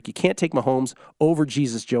bad streak. You can't take Mahomes over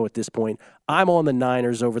Jesus Joe at this point. I'm on the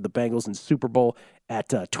Niners over the Bengals in Super Bowl at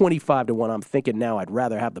 25-1. I'm thinking now I'd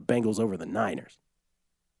rather have the Bengals over the Niners.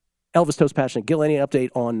 Elvis Toast Passionate. Gil, any update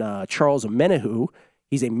on Charles Omenihu?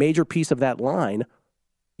 He's a major piece of that line.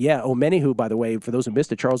 Yeah, Omenihu, by the way, for those who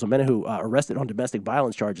missed it, Charles Omenihu arrested on domestic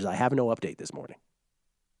violence charges. I have no update this morning.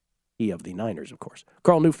 He of the Niners, of course.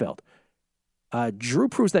 Carl Neufeld. Drew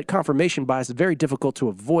proves that confirmation bias is very difficult to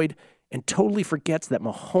avoid and totally forgets that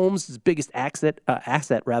Mahomes' biggest asset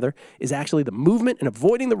is actually the movement and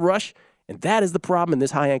avoiding the rush, and that is the problem in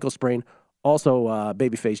this high ankle sprain. Also,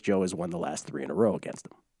 Babyface Joe has won the last 3 in a row against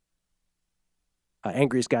him.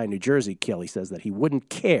 Angriest guy in New Jersey, Kelly, says that he wouldn't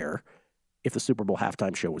care if the Super Bowl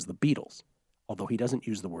halftime show was the Beatles. Although he doesn't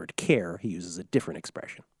use the word care, he uses a different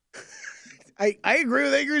expression. I agree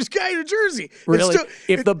with Angry Sky, New Jersey. Really?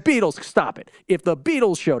 If the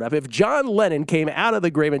Beatles showed up, if John Lennon came out of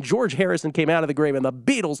the grave and George Harrison came out of the grave and the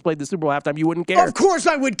Beatles played the Super Bowl halftime, you wouldn't care? Of course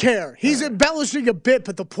I would care. He's embellishing a bit,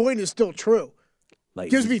 but the point is still true. It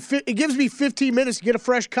gives me 15 minutes to get a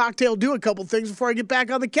fresh cocktail, do a couple things before I get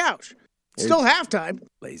back on the couch. Still halftime.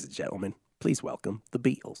 Ladies and gentlemen, please welcome the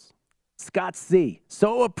Beatles. Scott C.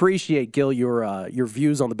 So appreciate, Gil, your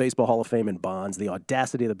views on the Baseball Hall of Fame and bonds, the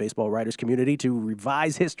audacity of the baseball writers community to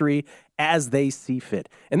revise history as they see fit.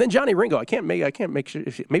 And then Johnny Ringo, I can't make sure,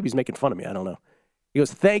 maybe he's making fun of me, I don't know. He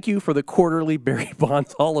goes, thank you for the quarterly Barry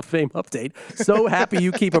Bonds Hall of Fame update. So happy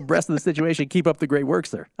you keep abreast of the situation. Keep up the great work,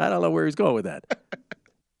 sir. I don't know where he's going with that.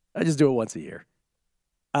 I just do it once a year.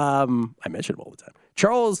 I mention him all the time.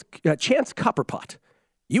 Chance Copperpot.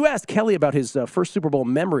 You asked Kelly about his first Super Bowl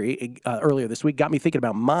memory earlier this week. Got me thinking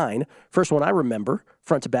about mine. First one I remember,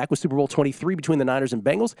 front to back, was Super Bowl 23 between the Niners and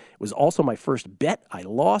Bengals. It was also my first bet. I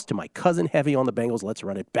lost to my cousin Heavy on the Bengals. Let's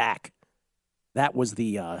run it back. That was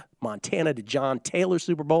the Montana to John Taylor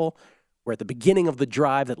Super Bowl, where at the beginning of the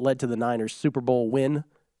drive that led to the Niners Super Bowl win,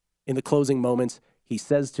 in the closing moments, he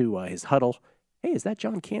says to his huddle, hey, is that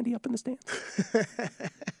John Candy up in the stands?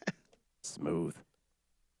 Smooth.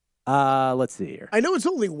 Let's see here. I know it's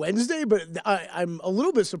only Wednesday, but I'm a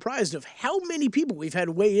little bit surprised of how many people we've had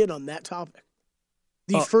weigh in on that topic.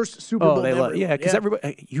 The first Super Bowl memory. Yeah, because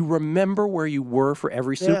everybody, you remember where you were for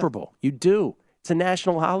every Super Bowl. You do. It's a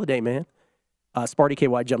national holiday, man. Sparty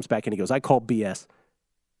KY jumps back and he goes, I call BS.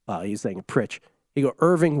 He's saying Pritch. He go,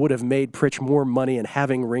 Irving would have made Pritch more money and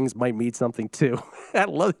having rings might mean something too. I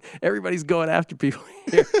love everybody's going after people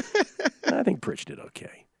here. I think Pritch did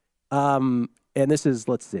okay. And this is,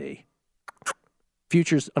 let's see,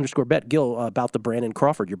 Futures_bet, Gil, about the Brandon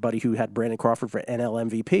Crawford, your buddy who had Brandon Crawford for NL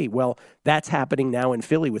MVP. Well, that's happening now in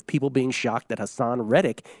Philly with people being shocked that Hassan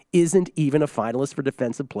Reddick isn't even a finalist for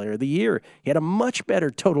Defensive Player of the Year. He had a much better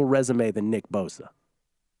total resume than Nick Bosa.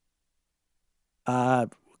 A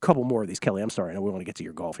couple more of these, Kelly. I'm sorry. I know we want to get to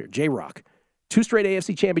your golf here. J-Rock, 2 straight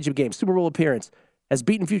AFC Championship games, Super Bowl appearance, has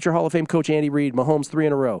beaten future Hall of Fame coach Andy Reid, Mahomes 3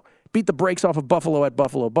 in a row. Beat the brakes off of Buffalo at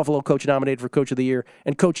Buffalo. Buffalo coach nominated for Coach of the Year.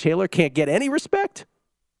 And Coach Taylor can't get any respect?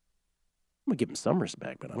 I'm going to give him some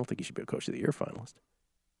respect, but I don't think he should be a Coach of the Year finalist.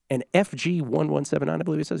 And FG1179, I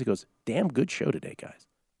believe it says, he goes, damn good show today, guys.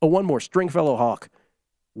 Oh, one more. Stringfellow Hawk.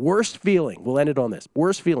 Worst feeling. We'll end it on this.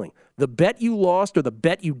 Worst feeling. The bet you lost or the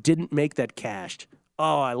bet you didn't make that cashed?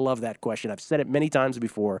 Oh, I love that question. I've said it many times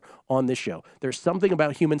before on this show. There's something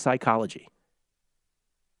about human psychology.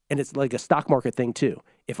 And it's like a stock market thing, too.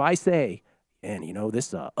 If I say, and you know,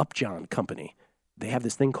 this Upjohn company, they have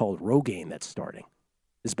this thing called Rogaine that's starting.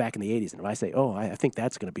 This is back in the 80s. And if I say, oh, I think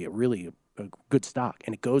that's going to be a good stock,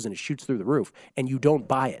 and it goes and it shoots through the roof, and you don't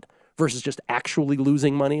buy it, versus just actually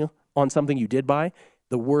losing money on something you did buy,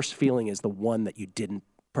 the worst feeling is the one that you didn't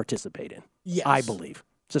participate in. Yes. I believe.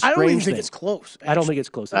 It's a strange I don't even thing. think it's close. I don't think it's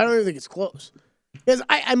close. I don't even think it's close. Because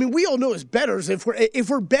I mean, we all know as bettors, if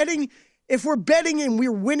we're betting and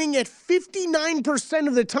we're winning at 59%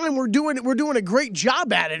 of the time, we're doing a great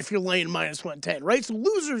job at it if you're laying -110, right? So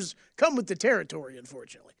losers come with the territory,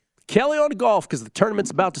 unfortunately. Kelly on golf because the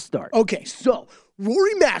tournament's about to start. Okay, so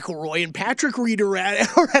Rory McIlroy and Patrick Reed are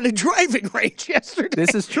at a driving range yesterday.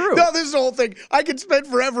 This is true. No, this is the whole thing. I could spend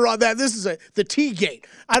forever on that. This is the Tee Gate.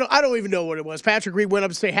 I don't even know what it was. Patrick Reed went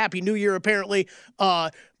up to say Happy New Year, apparently.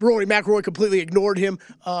 Rory McIlroy completely ignored him.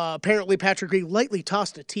 Apparently, Patrick Reed lightly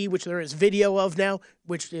tossed a tee, which there is video of now,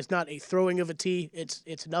 which is not a throwing of a tee.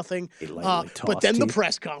 It's nothing. But then the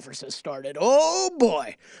press conferences started. Oh,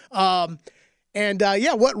 boy. And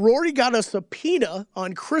what Rory got a subpoena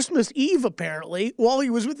on Christmas Eve, apparently, while he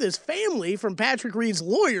was with his family from Patrick Reed's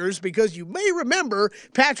lawyers, because you may remember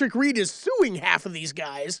Patrick Reed is suing half of these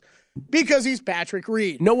guys because he's Patrick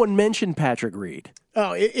Reed. No one mentioned Patrick Reed.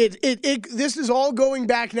 Oh, this is all going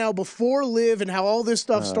back now before Live and how all this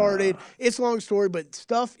stuff started. It's a long story, but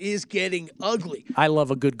stuff is getting ugly. I love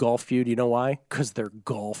a good golf feud. You know why? Because they're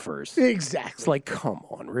golfers. Exactly. It's like, come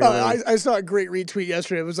on, really? I saw a great retweet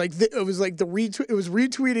yesterday. It was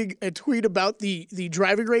retweeting a tweet about the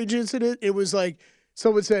driving range incident. It was like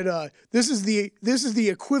someone said, "This is the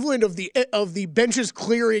equivalent of the benches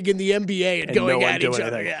clearing in the NBA and going at each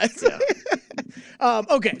other." Yeah.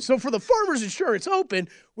 Okay, so for the Farmers Insurance Open,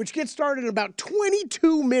 which gets started in about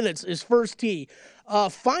 22 minutes, is first tee.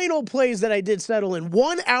 Final plays that I did settle in.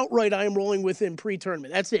 One outright I am rolling with in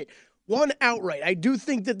pre-tournament. That's it. One outright. I do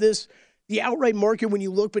think that the outright market, when you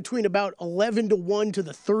look between about 11-1 to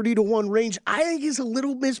the 30-1 range, I think is a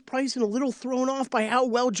little mispriced and a little thrown off by how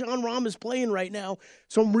well Jon Rahm is playing right now.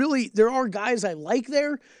 So there are guys I like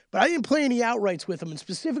there, but I didn't play any outrights with them. And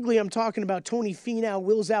specifically, I'm talking about Tony Finau,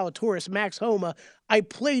 Will Zalatoris, Max Homa. I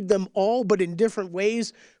played them all, but in different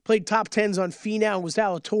ways. Played top 10s on Finau with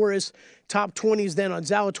Zalatoris, top 20s then on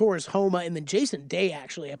Zalatoris, Homa, and then Jason Day,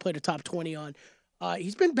 actually, I played a top 20 on.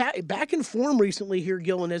 He's been back in form recently here,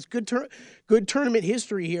 Gil, and has good tournament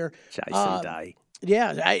history here. Jason Day.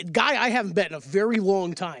 Yeah, guy I haven't bet in a very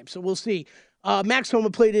long time, so we'll see. Max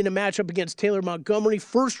Homa played in a matchup against Taylor Montgomery.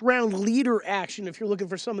 First round leader action, if you're looking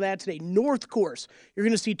for some of that today. North Course. You're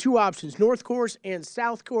going to see two options, North Course and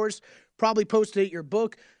South Course. Probably posted at your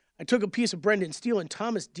book. I took a piece of Brendan Steele and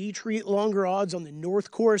Thomas Dietrich, longer odds on the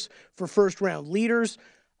North Course for first round leaders.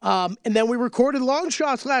 And then we recorded Long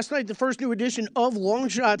Shots last night, the first new edition of Long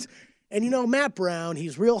Shots. And, Matt Brown,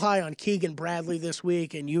 he's real high on Keegan Bradley this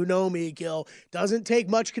week. And you know me, Gil, doesn't take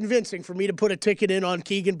much convincing for me to put a ticket in on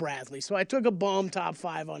Keegan Bradley. So I took a bomb top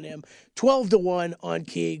 5 on him, 12-1 on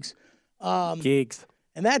Keegs. Keegs.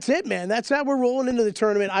 And that's it, man. That's how we're rolling into the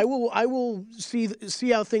tournament. I will see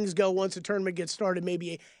how things go once the tournament gets started,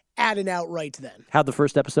 maybe add an outright then. How'd the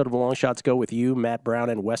first episode of Long Shots go with you, Matt Brown,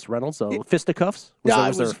 and Wes Reynolds? Fisticuffs?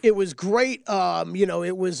 It was great.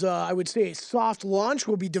 It was, I would say, a soft launch.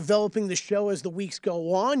 We'll be developing the show as the weeks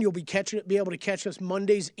go on. You'll be able to catch us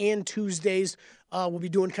Mondays and Tuesdays. We'll be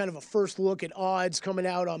doing kind of a first look at odds coming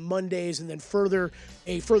out on Mondays and then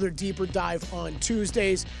a further deeper dive on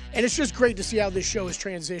Tuesdays. And it's just great to see how this show has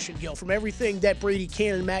transitioned, Gil, from everything that Brady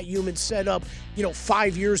Cannon and Matt Heumann set up,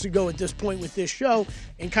 5 years ago at this point with this show,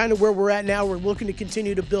 and kind of where we're at now. We're looking to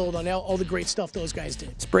continue to build on all the great stuff those guys did.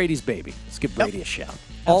 It's Brady's baby. Let's give Brady a shout.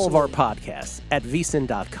 All of our podcasts at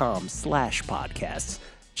vsin.com/podcasts.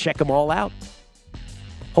 Check them all out.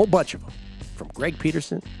 Whole bunch of them, from Greg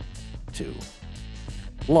Peterson to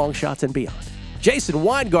Long Shots and beyond. Jason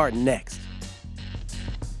Weingarten next.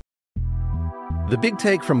 The Big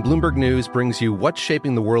Take from Bloomberg News brings you what's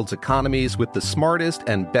shaping the world's economies with the smartest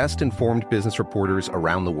and best-informed business reporters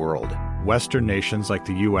around the world. Western nations like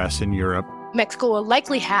the U.S. and Europe. Mexico will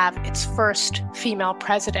likely have its first female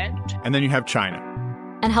president. And then you have China.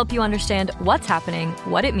 And help you understand what's happening,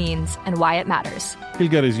 what it means, and why it matters. He'll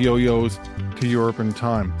get his yo-yos to Europe in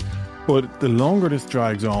time. But the longer this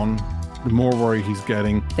drags on, the more worry he's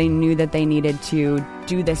getting. They knew that they needed to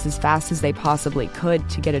do this as fast as they possibly could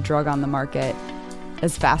to get a drug on the market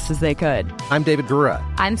as fast as they could. I'm David Gura.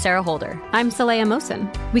 I'm Sarah Holder. I'm Saleha Mohsin.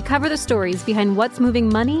 We cover the stories behind what's moving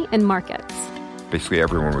money and markets. Basically,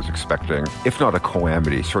 everyone was expecting, if not a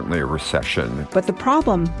calamity, certainly a recession. But the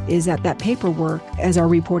problem is that paperwork, as our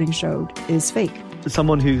reporting showed, is fake. As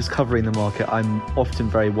someone who's covering the market, I'm often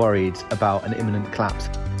very worried about an imminent collapse.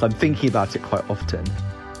 So I'm thinking about it quite often.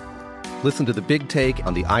 Listen to The Big Take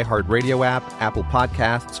on the iHeartRadio app, Apple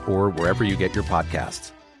Podcasts, or wherever you get your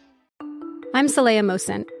podcasts. I'm Saleha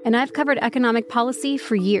Mohsin, and I've covered economic policy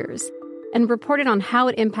for years and reported on how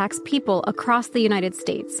it impacts people across the United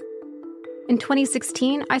States. In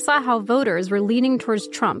 2016, I saw how voters were leaning towards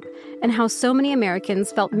Trump and how so many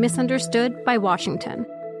Americans felt misunderstood by Washington.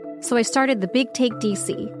 So I started The Big Take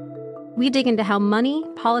DC. We dig into how money,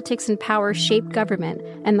 politics, and power shape government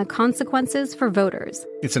and the consequences for voters.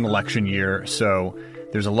 It's an election year, so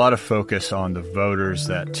there's a lot of focus on the voters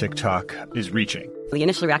that TikTok is reaching. The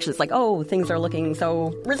initial reaction is like, oh, things are looking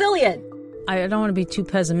so resilient. I don't want to be too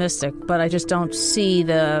pessimistic, but I just don't see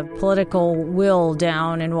the political will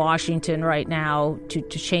down in Washington right now to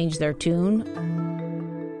change their tune.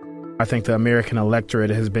 I think the American electorate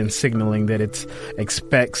has been signaling that it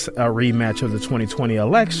expects a rematch of the 2020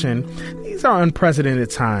 election. These are unprecedented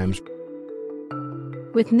times.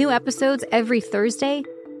 With new episodes every Thursday,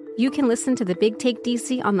 you can listen to The Big Take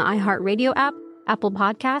DC on the iHeartRadio app, Apple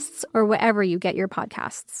Podcasts, or wherever you get your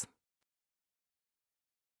podcasts.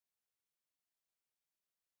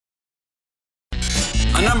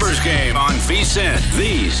 A numbers game on VSiN,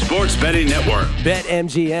 the sports betting network.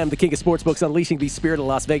 BetMGM, the king of sportsbooks, unleashing the spirit of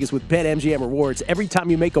Las Vegas with BetMGM rewards. Every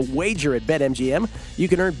time you make a wager at BetMGM, you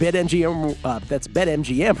can earn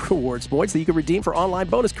BetMGM rewards points that you can redeem for online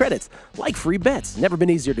bonus credits, like free bets. Never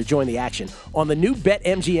been easier to join the action. On the new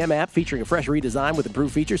BetMGM app, featuring a fresh redesign with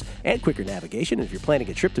improved features and quicker navigation. And if you're planning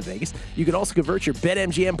a trip to Vegas, you can also convert your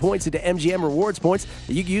BetMGM points into MGM rewards points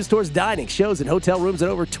that you can use towards dining, shows, and hotel rooms at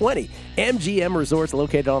over 20 MGM resorts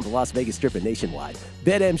located located on the Las Vegas Strip and nationwide.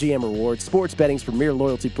 BetMGM Rewards, sports betting's premier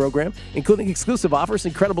loyalty program, including exclusive offers,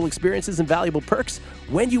 incredible experiences, and valuable perks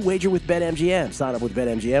when you wager with BetMGM. Sign up with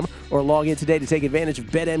BetMGM or log in today to take advantage of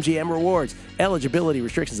BetMGM Rewards. Eligibility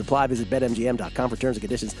restrictions apply. Visit BetMGM.com for terms and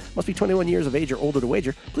conditions. Must be 21 years of age or older to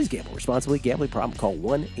wager. Please gamble responsibly. Gambling problem? Call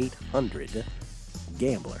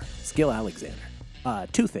 1-800-GAMBLER. Skill Alexander.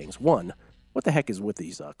 Two things. One, what the heck is with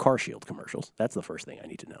these CarShield commercials? That's the first thing I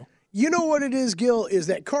need to know. You know what it is, Gil, is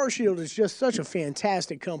that CarShield is just such a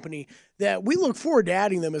fantastic company that we look forward to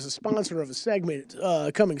adding them as a sponsor of a segment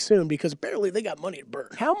coming soon because apparently they got money to burn.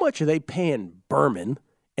 How much are they paying Berman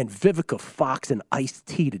and Vivica Fox and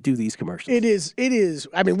Ice-T to do these commercials? It is.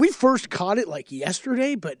 I mean, we first caught it like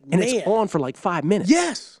yesterday, but and it's on for like 5 minutes.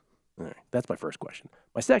 Yes. All right, that's my first question.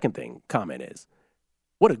 My second comment is,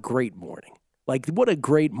 what a great morning. Like, what a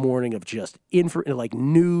great morning of just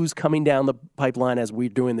news coming down the pipeline as we're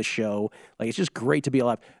doing the show. Like, it's just great to be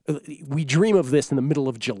alive. We dream of this in the middle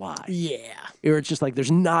of July. Yeah. Or it's just like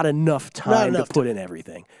there's not enough time to put in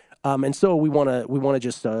everything. And so we want to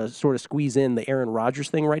just sort of squeeze in the Aaron Rodgers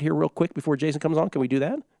thing right here real quick before Jason comes on. Can we do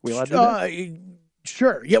that? We allowed to do that?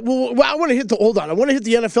 Sure. Yeah. Well, I want to hit the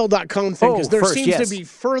NFL.com thing because there seems to be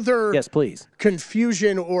further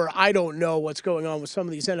confusion, or I don't know what's going on with some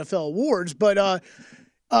of these NFL awards. But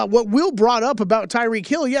what Will brought up about Tyreek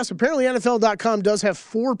Hill, yes, apparently NFL.com does have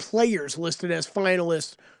 4 players listed as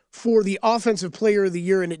finalists for the Offensive Player of the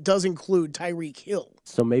Year, and it does include Tyreek Hill.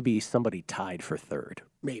 So maybe somebody tied for third.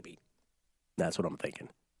 Maybe. That's what I'm thinking.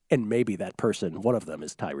 And maybe that person, one of them,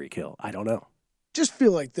 is Tyreek Hill. I don't know. Just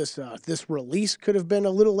feel like this release could have been a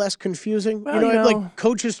little less confusing. Well, like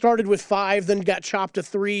coaches started with 5, then got chopped to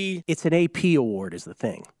 3. It's an AP award is the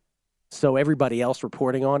thing. So everybody else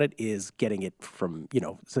reporting on it is getting it from,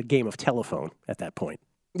 it's a game of telephone at that point.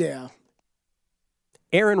 Yeah.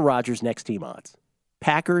 Aaron Rodgers next team odds.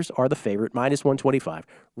 Packers are the favorite, -125.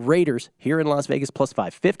 Raiders here in Las Vegas,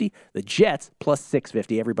 +550. The Jets,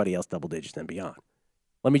 +650. Everybody else double digits and beyond.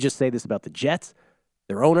 Let me just say this about the Jets.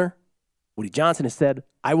 Their owner, Woody Johnson, has said,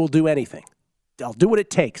 I will do anything. I'll do what it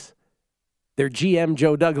takes. Their GM,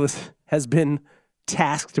 Joe Douglas, has been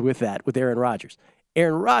tasked with that with Aaron Rodgers.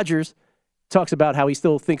 Aaron Rodgers talks about how he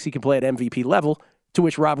still thinks he can play at MVP level, to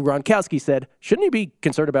which Rob Gronkowski said, shouldn't he be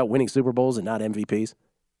concerned about winning Super Bowls and not MVPs?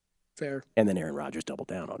 Fair. And then Aaron Rodgers doubled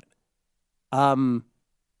down on it.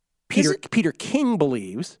 Peter King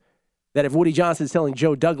believes that if Woody Johnson is telling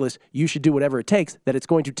Joe Douglas, you should do whatever it takes, that it's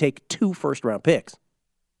going to take 2 first-round picks.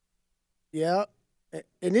 Yeah.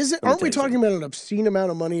 And aren't we talking about an obscene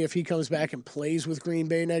amount of money if he comes back and plays with Green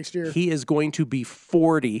Bay next year? He is going to be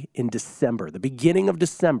 40 in December. The beginning of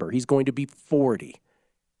December, he's going to be 40.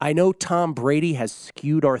 I know Tom Brady has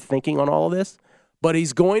skewed our thinking on all of this, but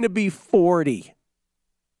he's going to be 40.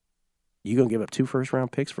 You going to give up 2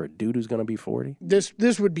 first-round picks for a dude who's going to be 40? This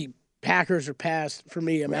would be Packers or pass for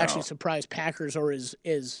me. I'm actually surprised Packers are as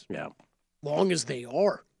long as they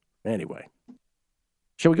are. Anyway.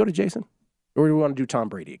 Shall we go to Jason? Or do we want to do Tom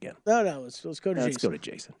Brady again? No, let's go to Jason. Let's go to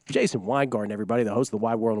Jason. Jason Weingarten, everybody, the host of the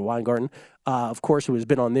Wide World of Weingarten, of course, who has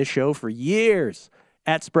been on this show for years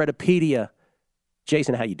at Spreadopedia.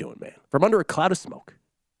 Jason, how you doing, man? From under a cloud of smoke.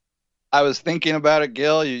 I was thinking about it,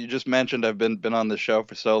 Gil. You just mentioned I've been on the show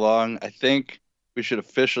for so long. I think we should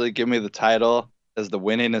officially give me the title as the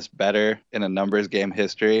winningest bettor in a numbers game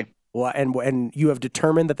history. Well, and you have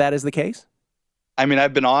determined that is the case? I mean,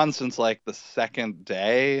 I've been on since like the second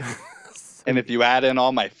day. And if you add in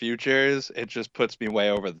all my futures, it just puts me way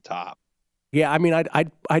over the top. Yeah, I mean,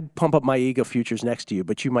 I'd pump up my ego futures next to you,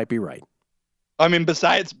 but you might be right. I mean,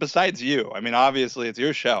 besides you. I mean, obviously, it's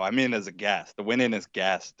your show. I mean, as a guest, the winningest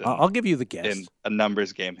guest. I'll give you the guest. In a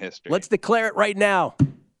numbers game history. Let's declare it right now.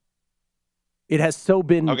 It has so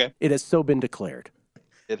been. Okay. It has so been declared.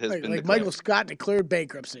 It has been declared. Michael Scott declared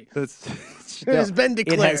bankruptcy. It has been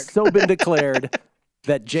declared. It has so been declared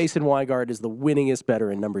that Jason Weingarten is the winningest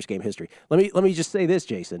bettor in numbers game history. Let me just say this,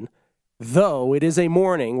 Jason. Though it is a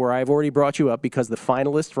morning where I've already brought you up because the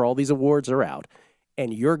finalists for all these awards are out,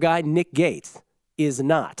 and your guy Nick Gates is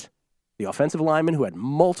not, the offensive lineman who had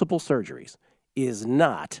multiple surgeries, is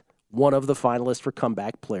not one of the finalists for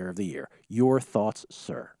Comeback Player of the Year. Your thoughts,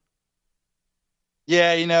 sir?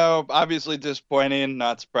 Yeah, obviously disappointing,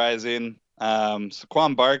 not surprising.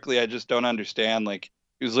 Saquon Barkley, I just don't understand. Like,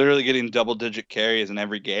 he was literally getting double-digit carries in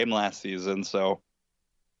every game last season. So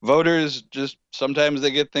voters just sometimes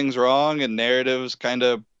they get things wrong and narratives kind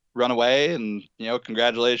of run away. And,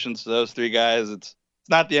 congratulations to those 3 guys. It's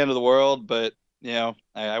not the end of the world, but,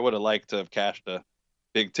 I would have liked to have cashed a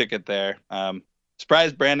big ticket there.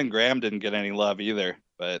 Surprised Brandon Graham didn't get any love either,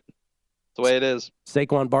 but the way it is.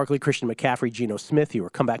 Saquon Barkley, Christian McCaffrey, Geno Smith, you were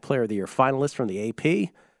Comeback Player of the Year finalists from the AP.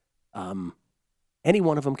 Any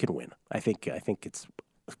one of them can win. I think it's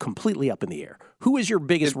completely up in the air. Who is your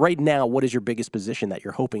biggest right now? What is your biggest position that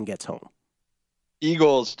you're hoping gets home?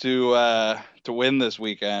 Eagles to win this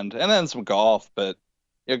weekend, and then some golf. But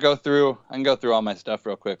I can go through all my stuff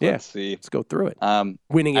real quick. Yeah, let's see. Let's go through it.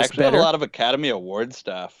 Winning is actually better. had a lot of Academy Award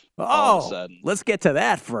stuff. All of a sudden. Let's get to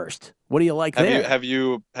that first. What do you like there? Have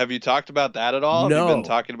you talked about that at all? No. Have you been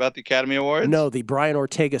talking about the Academy Awards? No, the Brian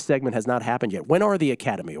Ortega segment has not happened yet. When are the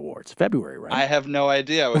Academy Awards? February, right? I have no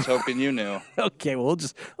idea. I was hoping you knew. Okay, well, we'll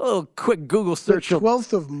just a little quick Google search. The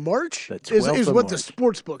 12th of March The 12th is of what the March.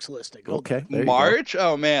 sports book's listing. Okay, there you go. March?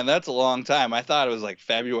 Oh man, that's a long time. I thought it was like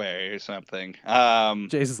February or something.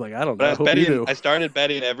 Jason's like, I don't But know. I was Hope you betting. do. I started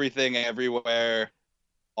betting everything, everywhere,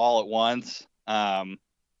 all at once.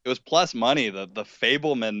 It was plus money. The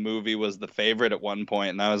Fableman movie was the favorite at one point,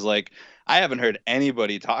 and I was like, I haven't heard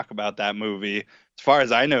anybody talk about that movie. As far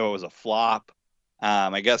as I know, it was a flop.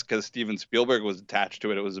 I guess because Steven Spielberg was attached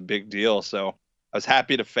to it, it was a big deal. So I was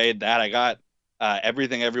happy to fade that. I got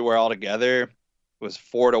Everything Everywhere All Together. It was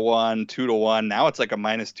 4-1, 2-1. Now it's like a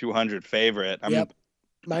 -200 favorite. Yep.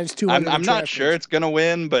 -200. I'm not sure it's gonna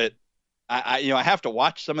win, but I have to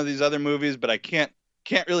watch some of these other movies, but I can't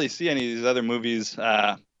really see any of these other movies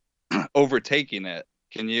overtaking it.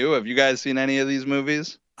 Can you? Have you guys seen any of these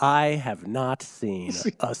movies? I have not seen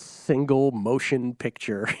a single motion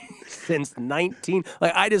picture since 19.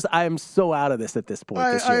 I am so out of this at this point.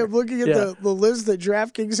 This I year. am looking at the list that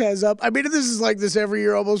DraftKings has up. I mean, this is like this every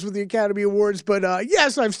year almost with the Academy Awards, but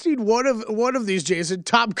yes, I've seen one of these, Jason.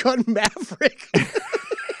 Top Gun Maverick.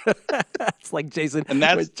 It's like Jason. And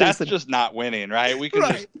that's just not winning, right? We can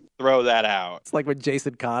just throw that out. It's like when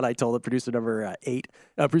Jason Kahn, I told the producer number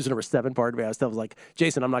 7, pardon me, I was like,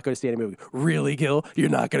 Jason, I'm not going to see any movie. Really, Gil? You're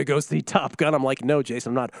not going to go see Top Gun? I'm like, no,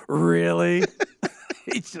 Jason, I'm not. Really?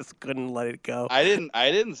 He just couldn't let it go. I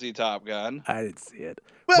didn't see Top Gun. I didn't see it.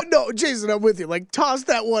 Well, no, Jason, I'm with you. Like, toss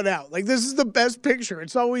that one out. Like, this is the best picture.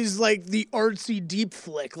 It's always like the artsy deep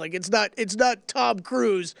flick. Like, it's not Tom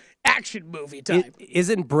Cruise action movie type.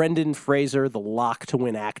 Isn't Brendan Fraser the lock to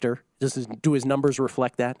win actor? Do his numbers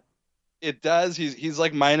reflect that? It does. He's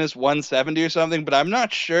like -170 or something, but I'm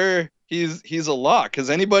not sure he's a lock.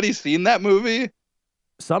 Has anybody seen that movie?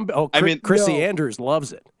 Chrissy Andrews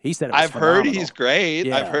loves it. He said it was I've heard phenomenal. he's great.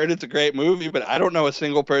 Yeah. I've heard it's a great movie, but I don't know a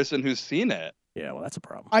single person who's seen it. Yeah, well, that's a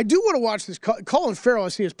problem. I do want to watch this. Colin Farrell, I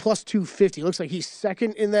see, is +250. Looks like he's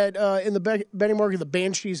second in that in the betting market. The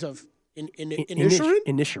Banshees of Inisherin.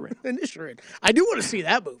 Inisherin. I do want to see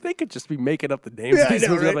that movie. They could just be making up the names Yeah, of these I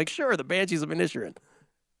know, movies. I'm right? like, sure, the Banshees of Inisherin.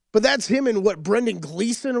 But that's him and Brendan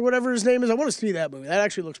Gleeson or whatever his name is. I want to see that movie. That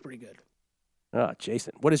actually looks pretty good. Oh,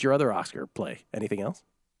 Jason, what is your other Oscar play? Anything else?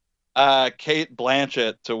 Kate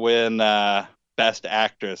Blanchett to win Best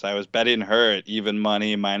Actress. I was betting her at even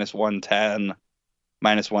money, -110,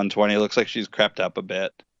 -120. It looks like she's crept up a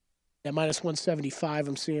bit. Yeah, -175.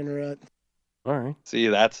 I'm seeing her at. All right. See,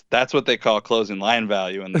 that's what they call closing line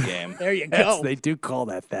value in the game. There you go. Yes, they do call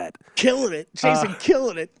that. Killing it. Jason,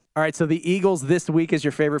 killing it. All right, so the Eagles this week is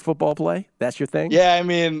your favorite football play? That's your thing? Yeah, I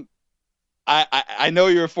mean, I know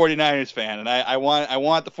you're a 49ers fan, and I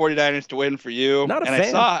want the 49ers to win for you. Not a and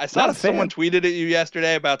fan. I saw Not a someone fan. tweeted at you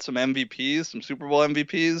yesterday about some MVPs, some Super Bowl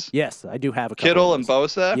MVPs. Yes, I do have a couple Kittle of and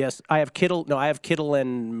those. Bosa. Yes, I have Kittle. No, I have Kittle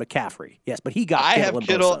and McCaffrey. Yes, but he got Kittle and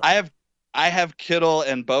Bosa. I have Kittle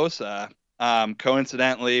and Bosa.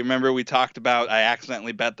 Coincidentally, remember we talked about I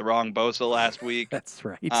accidentally bet the wrong Bosa last week. That's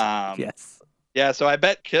right. Yes. Yeah, so I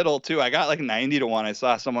bet Kittle too. I got like 90-1. I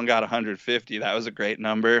saw someone got 150. That was a great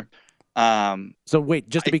number. So wait,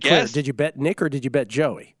 just to be clear, did you bet Nick or did you bet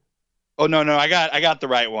Joey? Oh no, I got the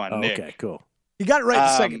right one. Oh, Nick. Okay, cool. You got it right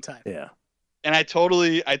the second time. Yeah. And I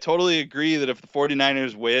totally agree that if the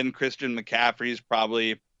 49ers win, Christian McCaffrey's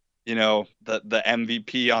probably, the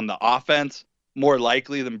MVP on the offense, more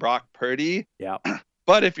likely than Brock Purdy. Yeah.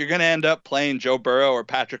 But if you're going to end up playing Joe Burrow or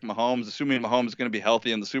Patrick Mahomes, assuming Mahomes is going to be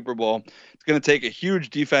healthy in the Super Bowl, it's going to take a huge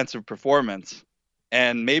defensive performance.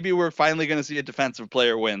 And maybe we're finally going to see a defensive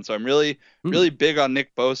player win. So I'm really big on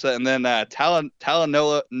Nick Bosa. And then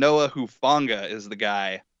Talanoa Hufanga is the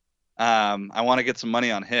guy. I want to get some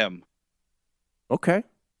money on him. Okay.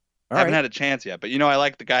 I haven't had a chance yet. But, I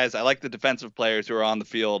like the guys. I like the defensive players who are on the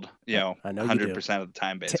field, I know 100% of the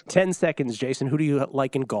time, basically. 10 seconds, Jason. Who do you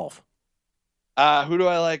like in golf? Who do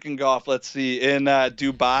I like in golf? Let's see. In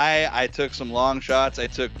Dubai, I took some long shots. I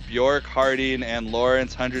took Bjork, Harding, and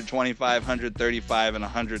Lawrence, 125, 135, and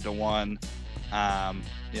 100-1.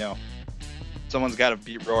 someone's got to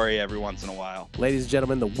beat Rory every once in a while. Ladies and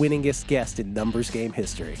gentlemen, the winningest guest in numbers game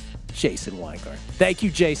history, Jason Weingart. Thank you,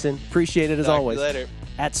 Jason. Appreciate it as always. Talk to you later.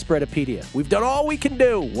 At Spreadopedia. We've done all we can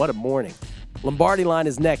do. What a morning. Lombardi Line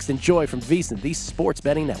is next. Enjoy from VSiN, the Sports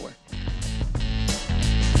Betting Network.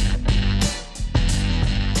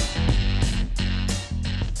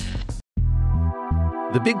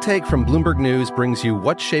 The Big Take from Bloomberg News brings you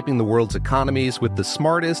what's shaping the world's economies with the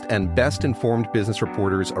smartest and best-informed business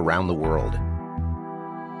reporters around the world.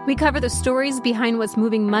 We cover the stories behind what's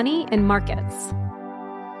moving money and markets.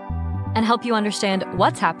 And help you understand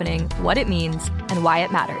what's happening, what it means, and why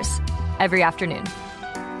it matters every afternoon.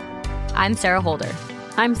 I'm Sarah Holder.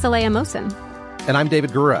 I'm Saleha Mohsin. And I'm David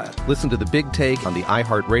Gura. Listen to The Big Take on the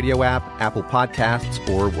iHeartRadio app, Apple Podcasts,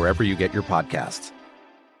 or wherever you get your podcasts.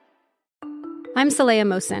 I'm Saleha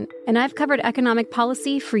Mohsin, and I've covered economic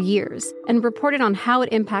policy for years and reported on how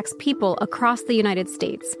it impacts people across the United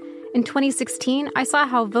States. In 2016, I saw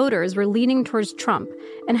how voters were leaning towards Trump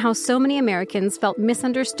and how so many Americans felt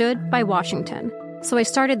misunderstood by Washington. So I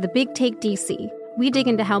started The Big Take DC. We dig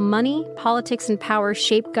into how money, politics, and power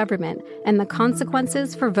shape government and the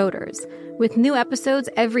consequences for voters. With new episodes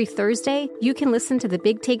every Thursday, you can listen to The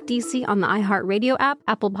Big Take DC on the iHeartRadio app,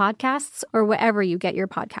 Apple Podcasts, or wherever you get your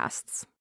podcasts.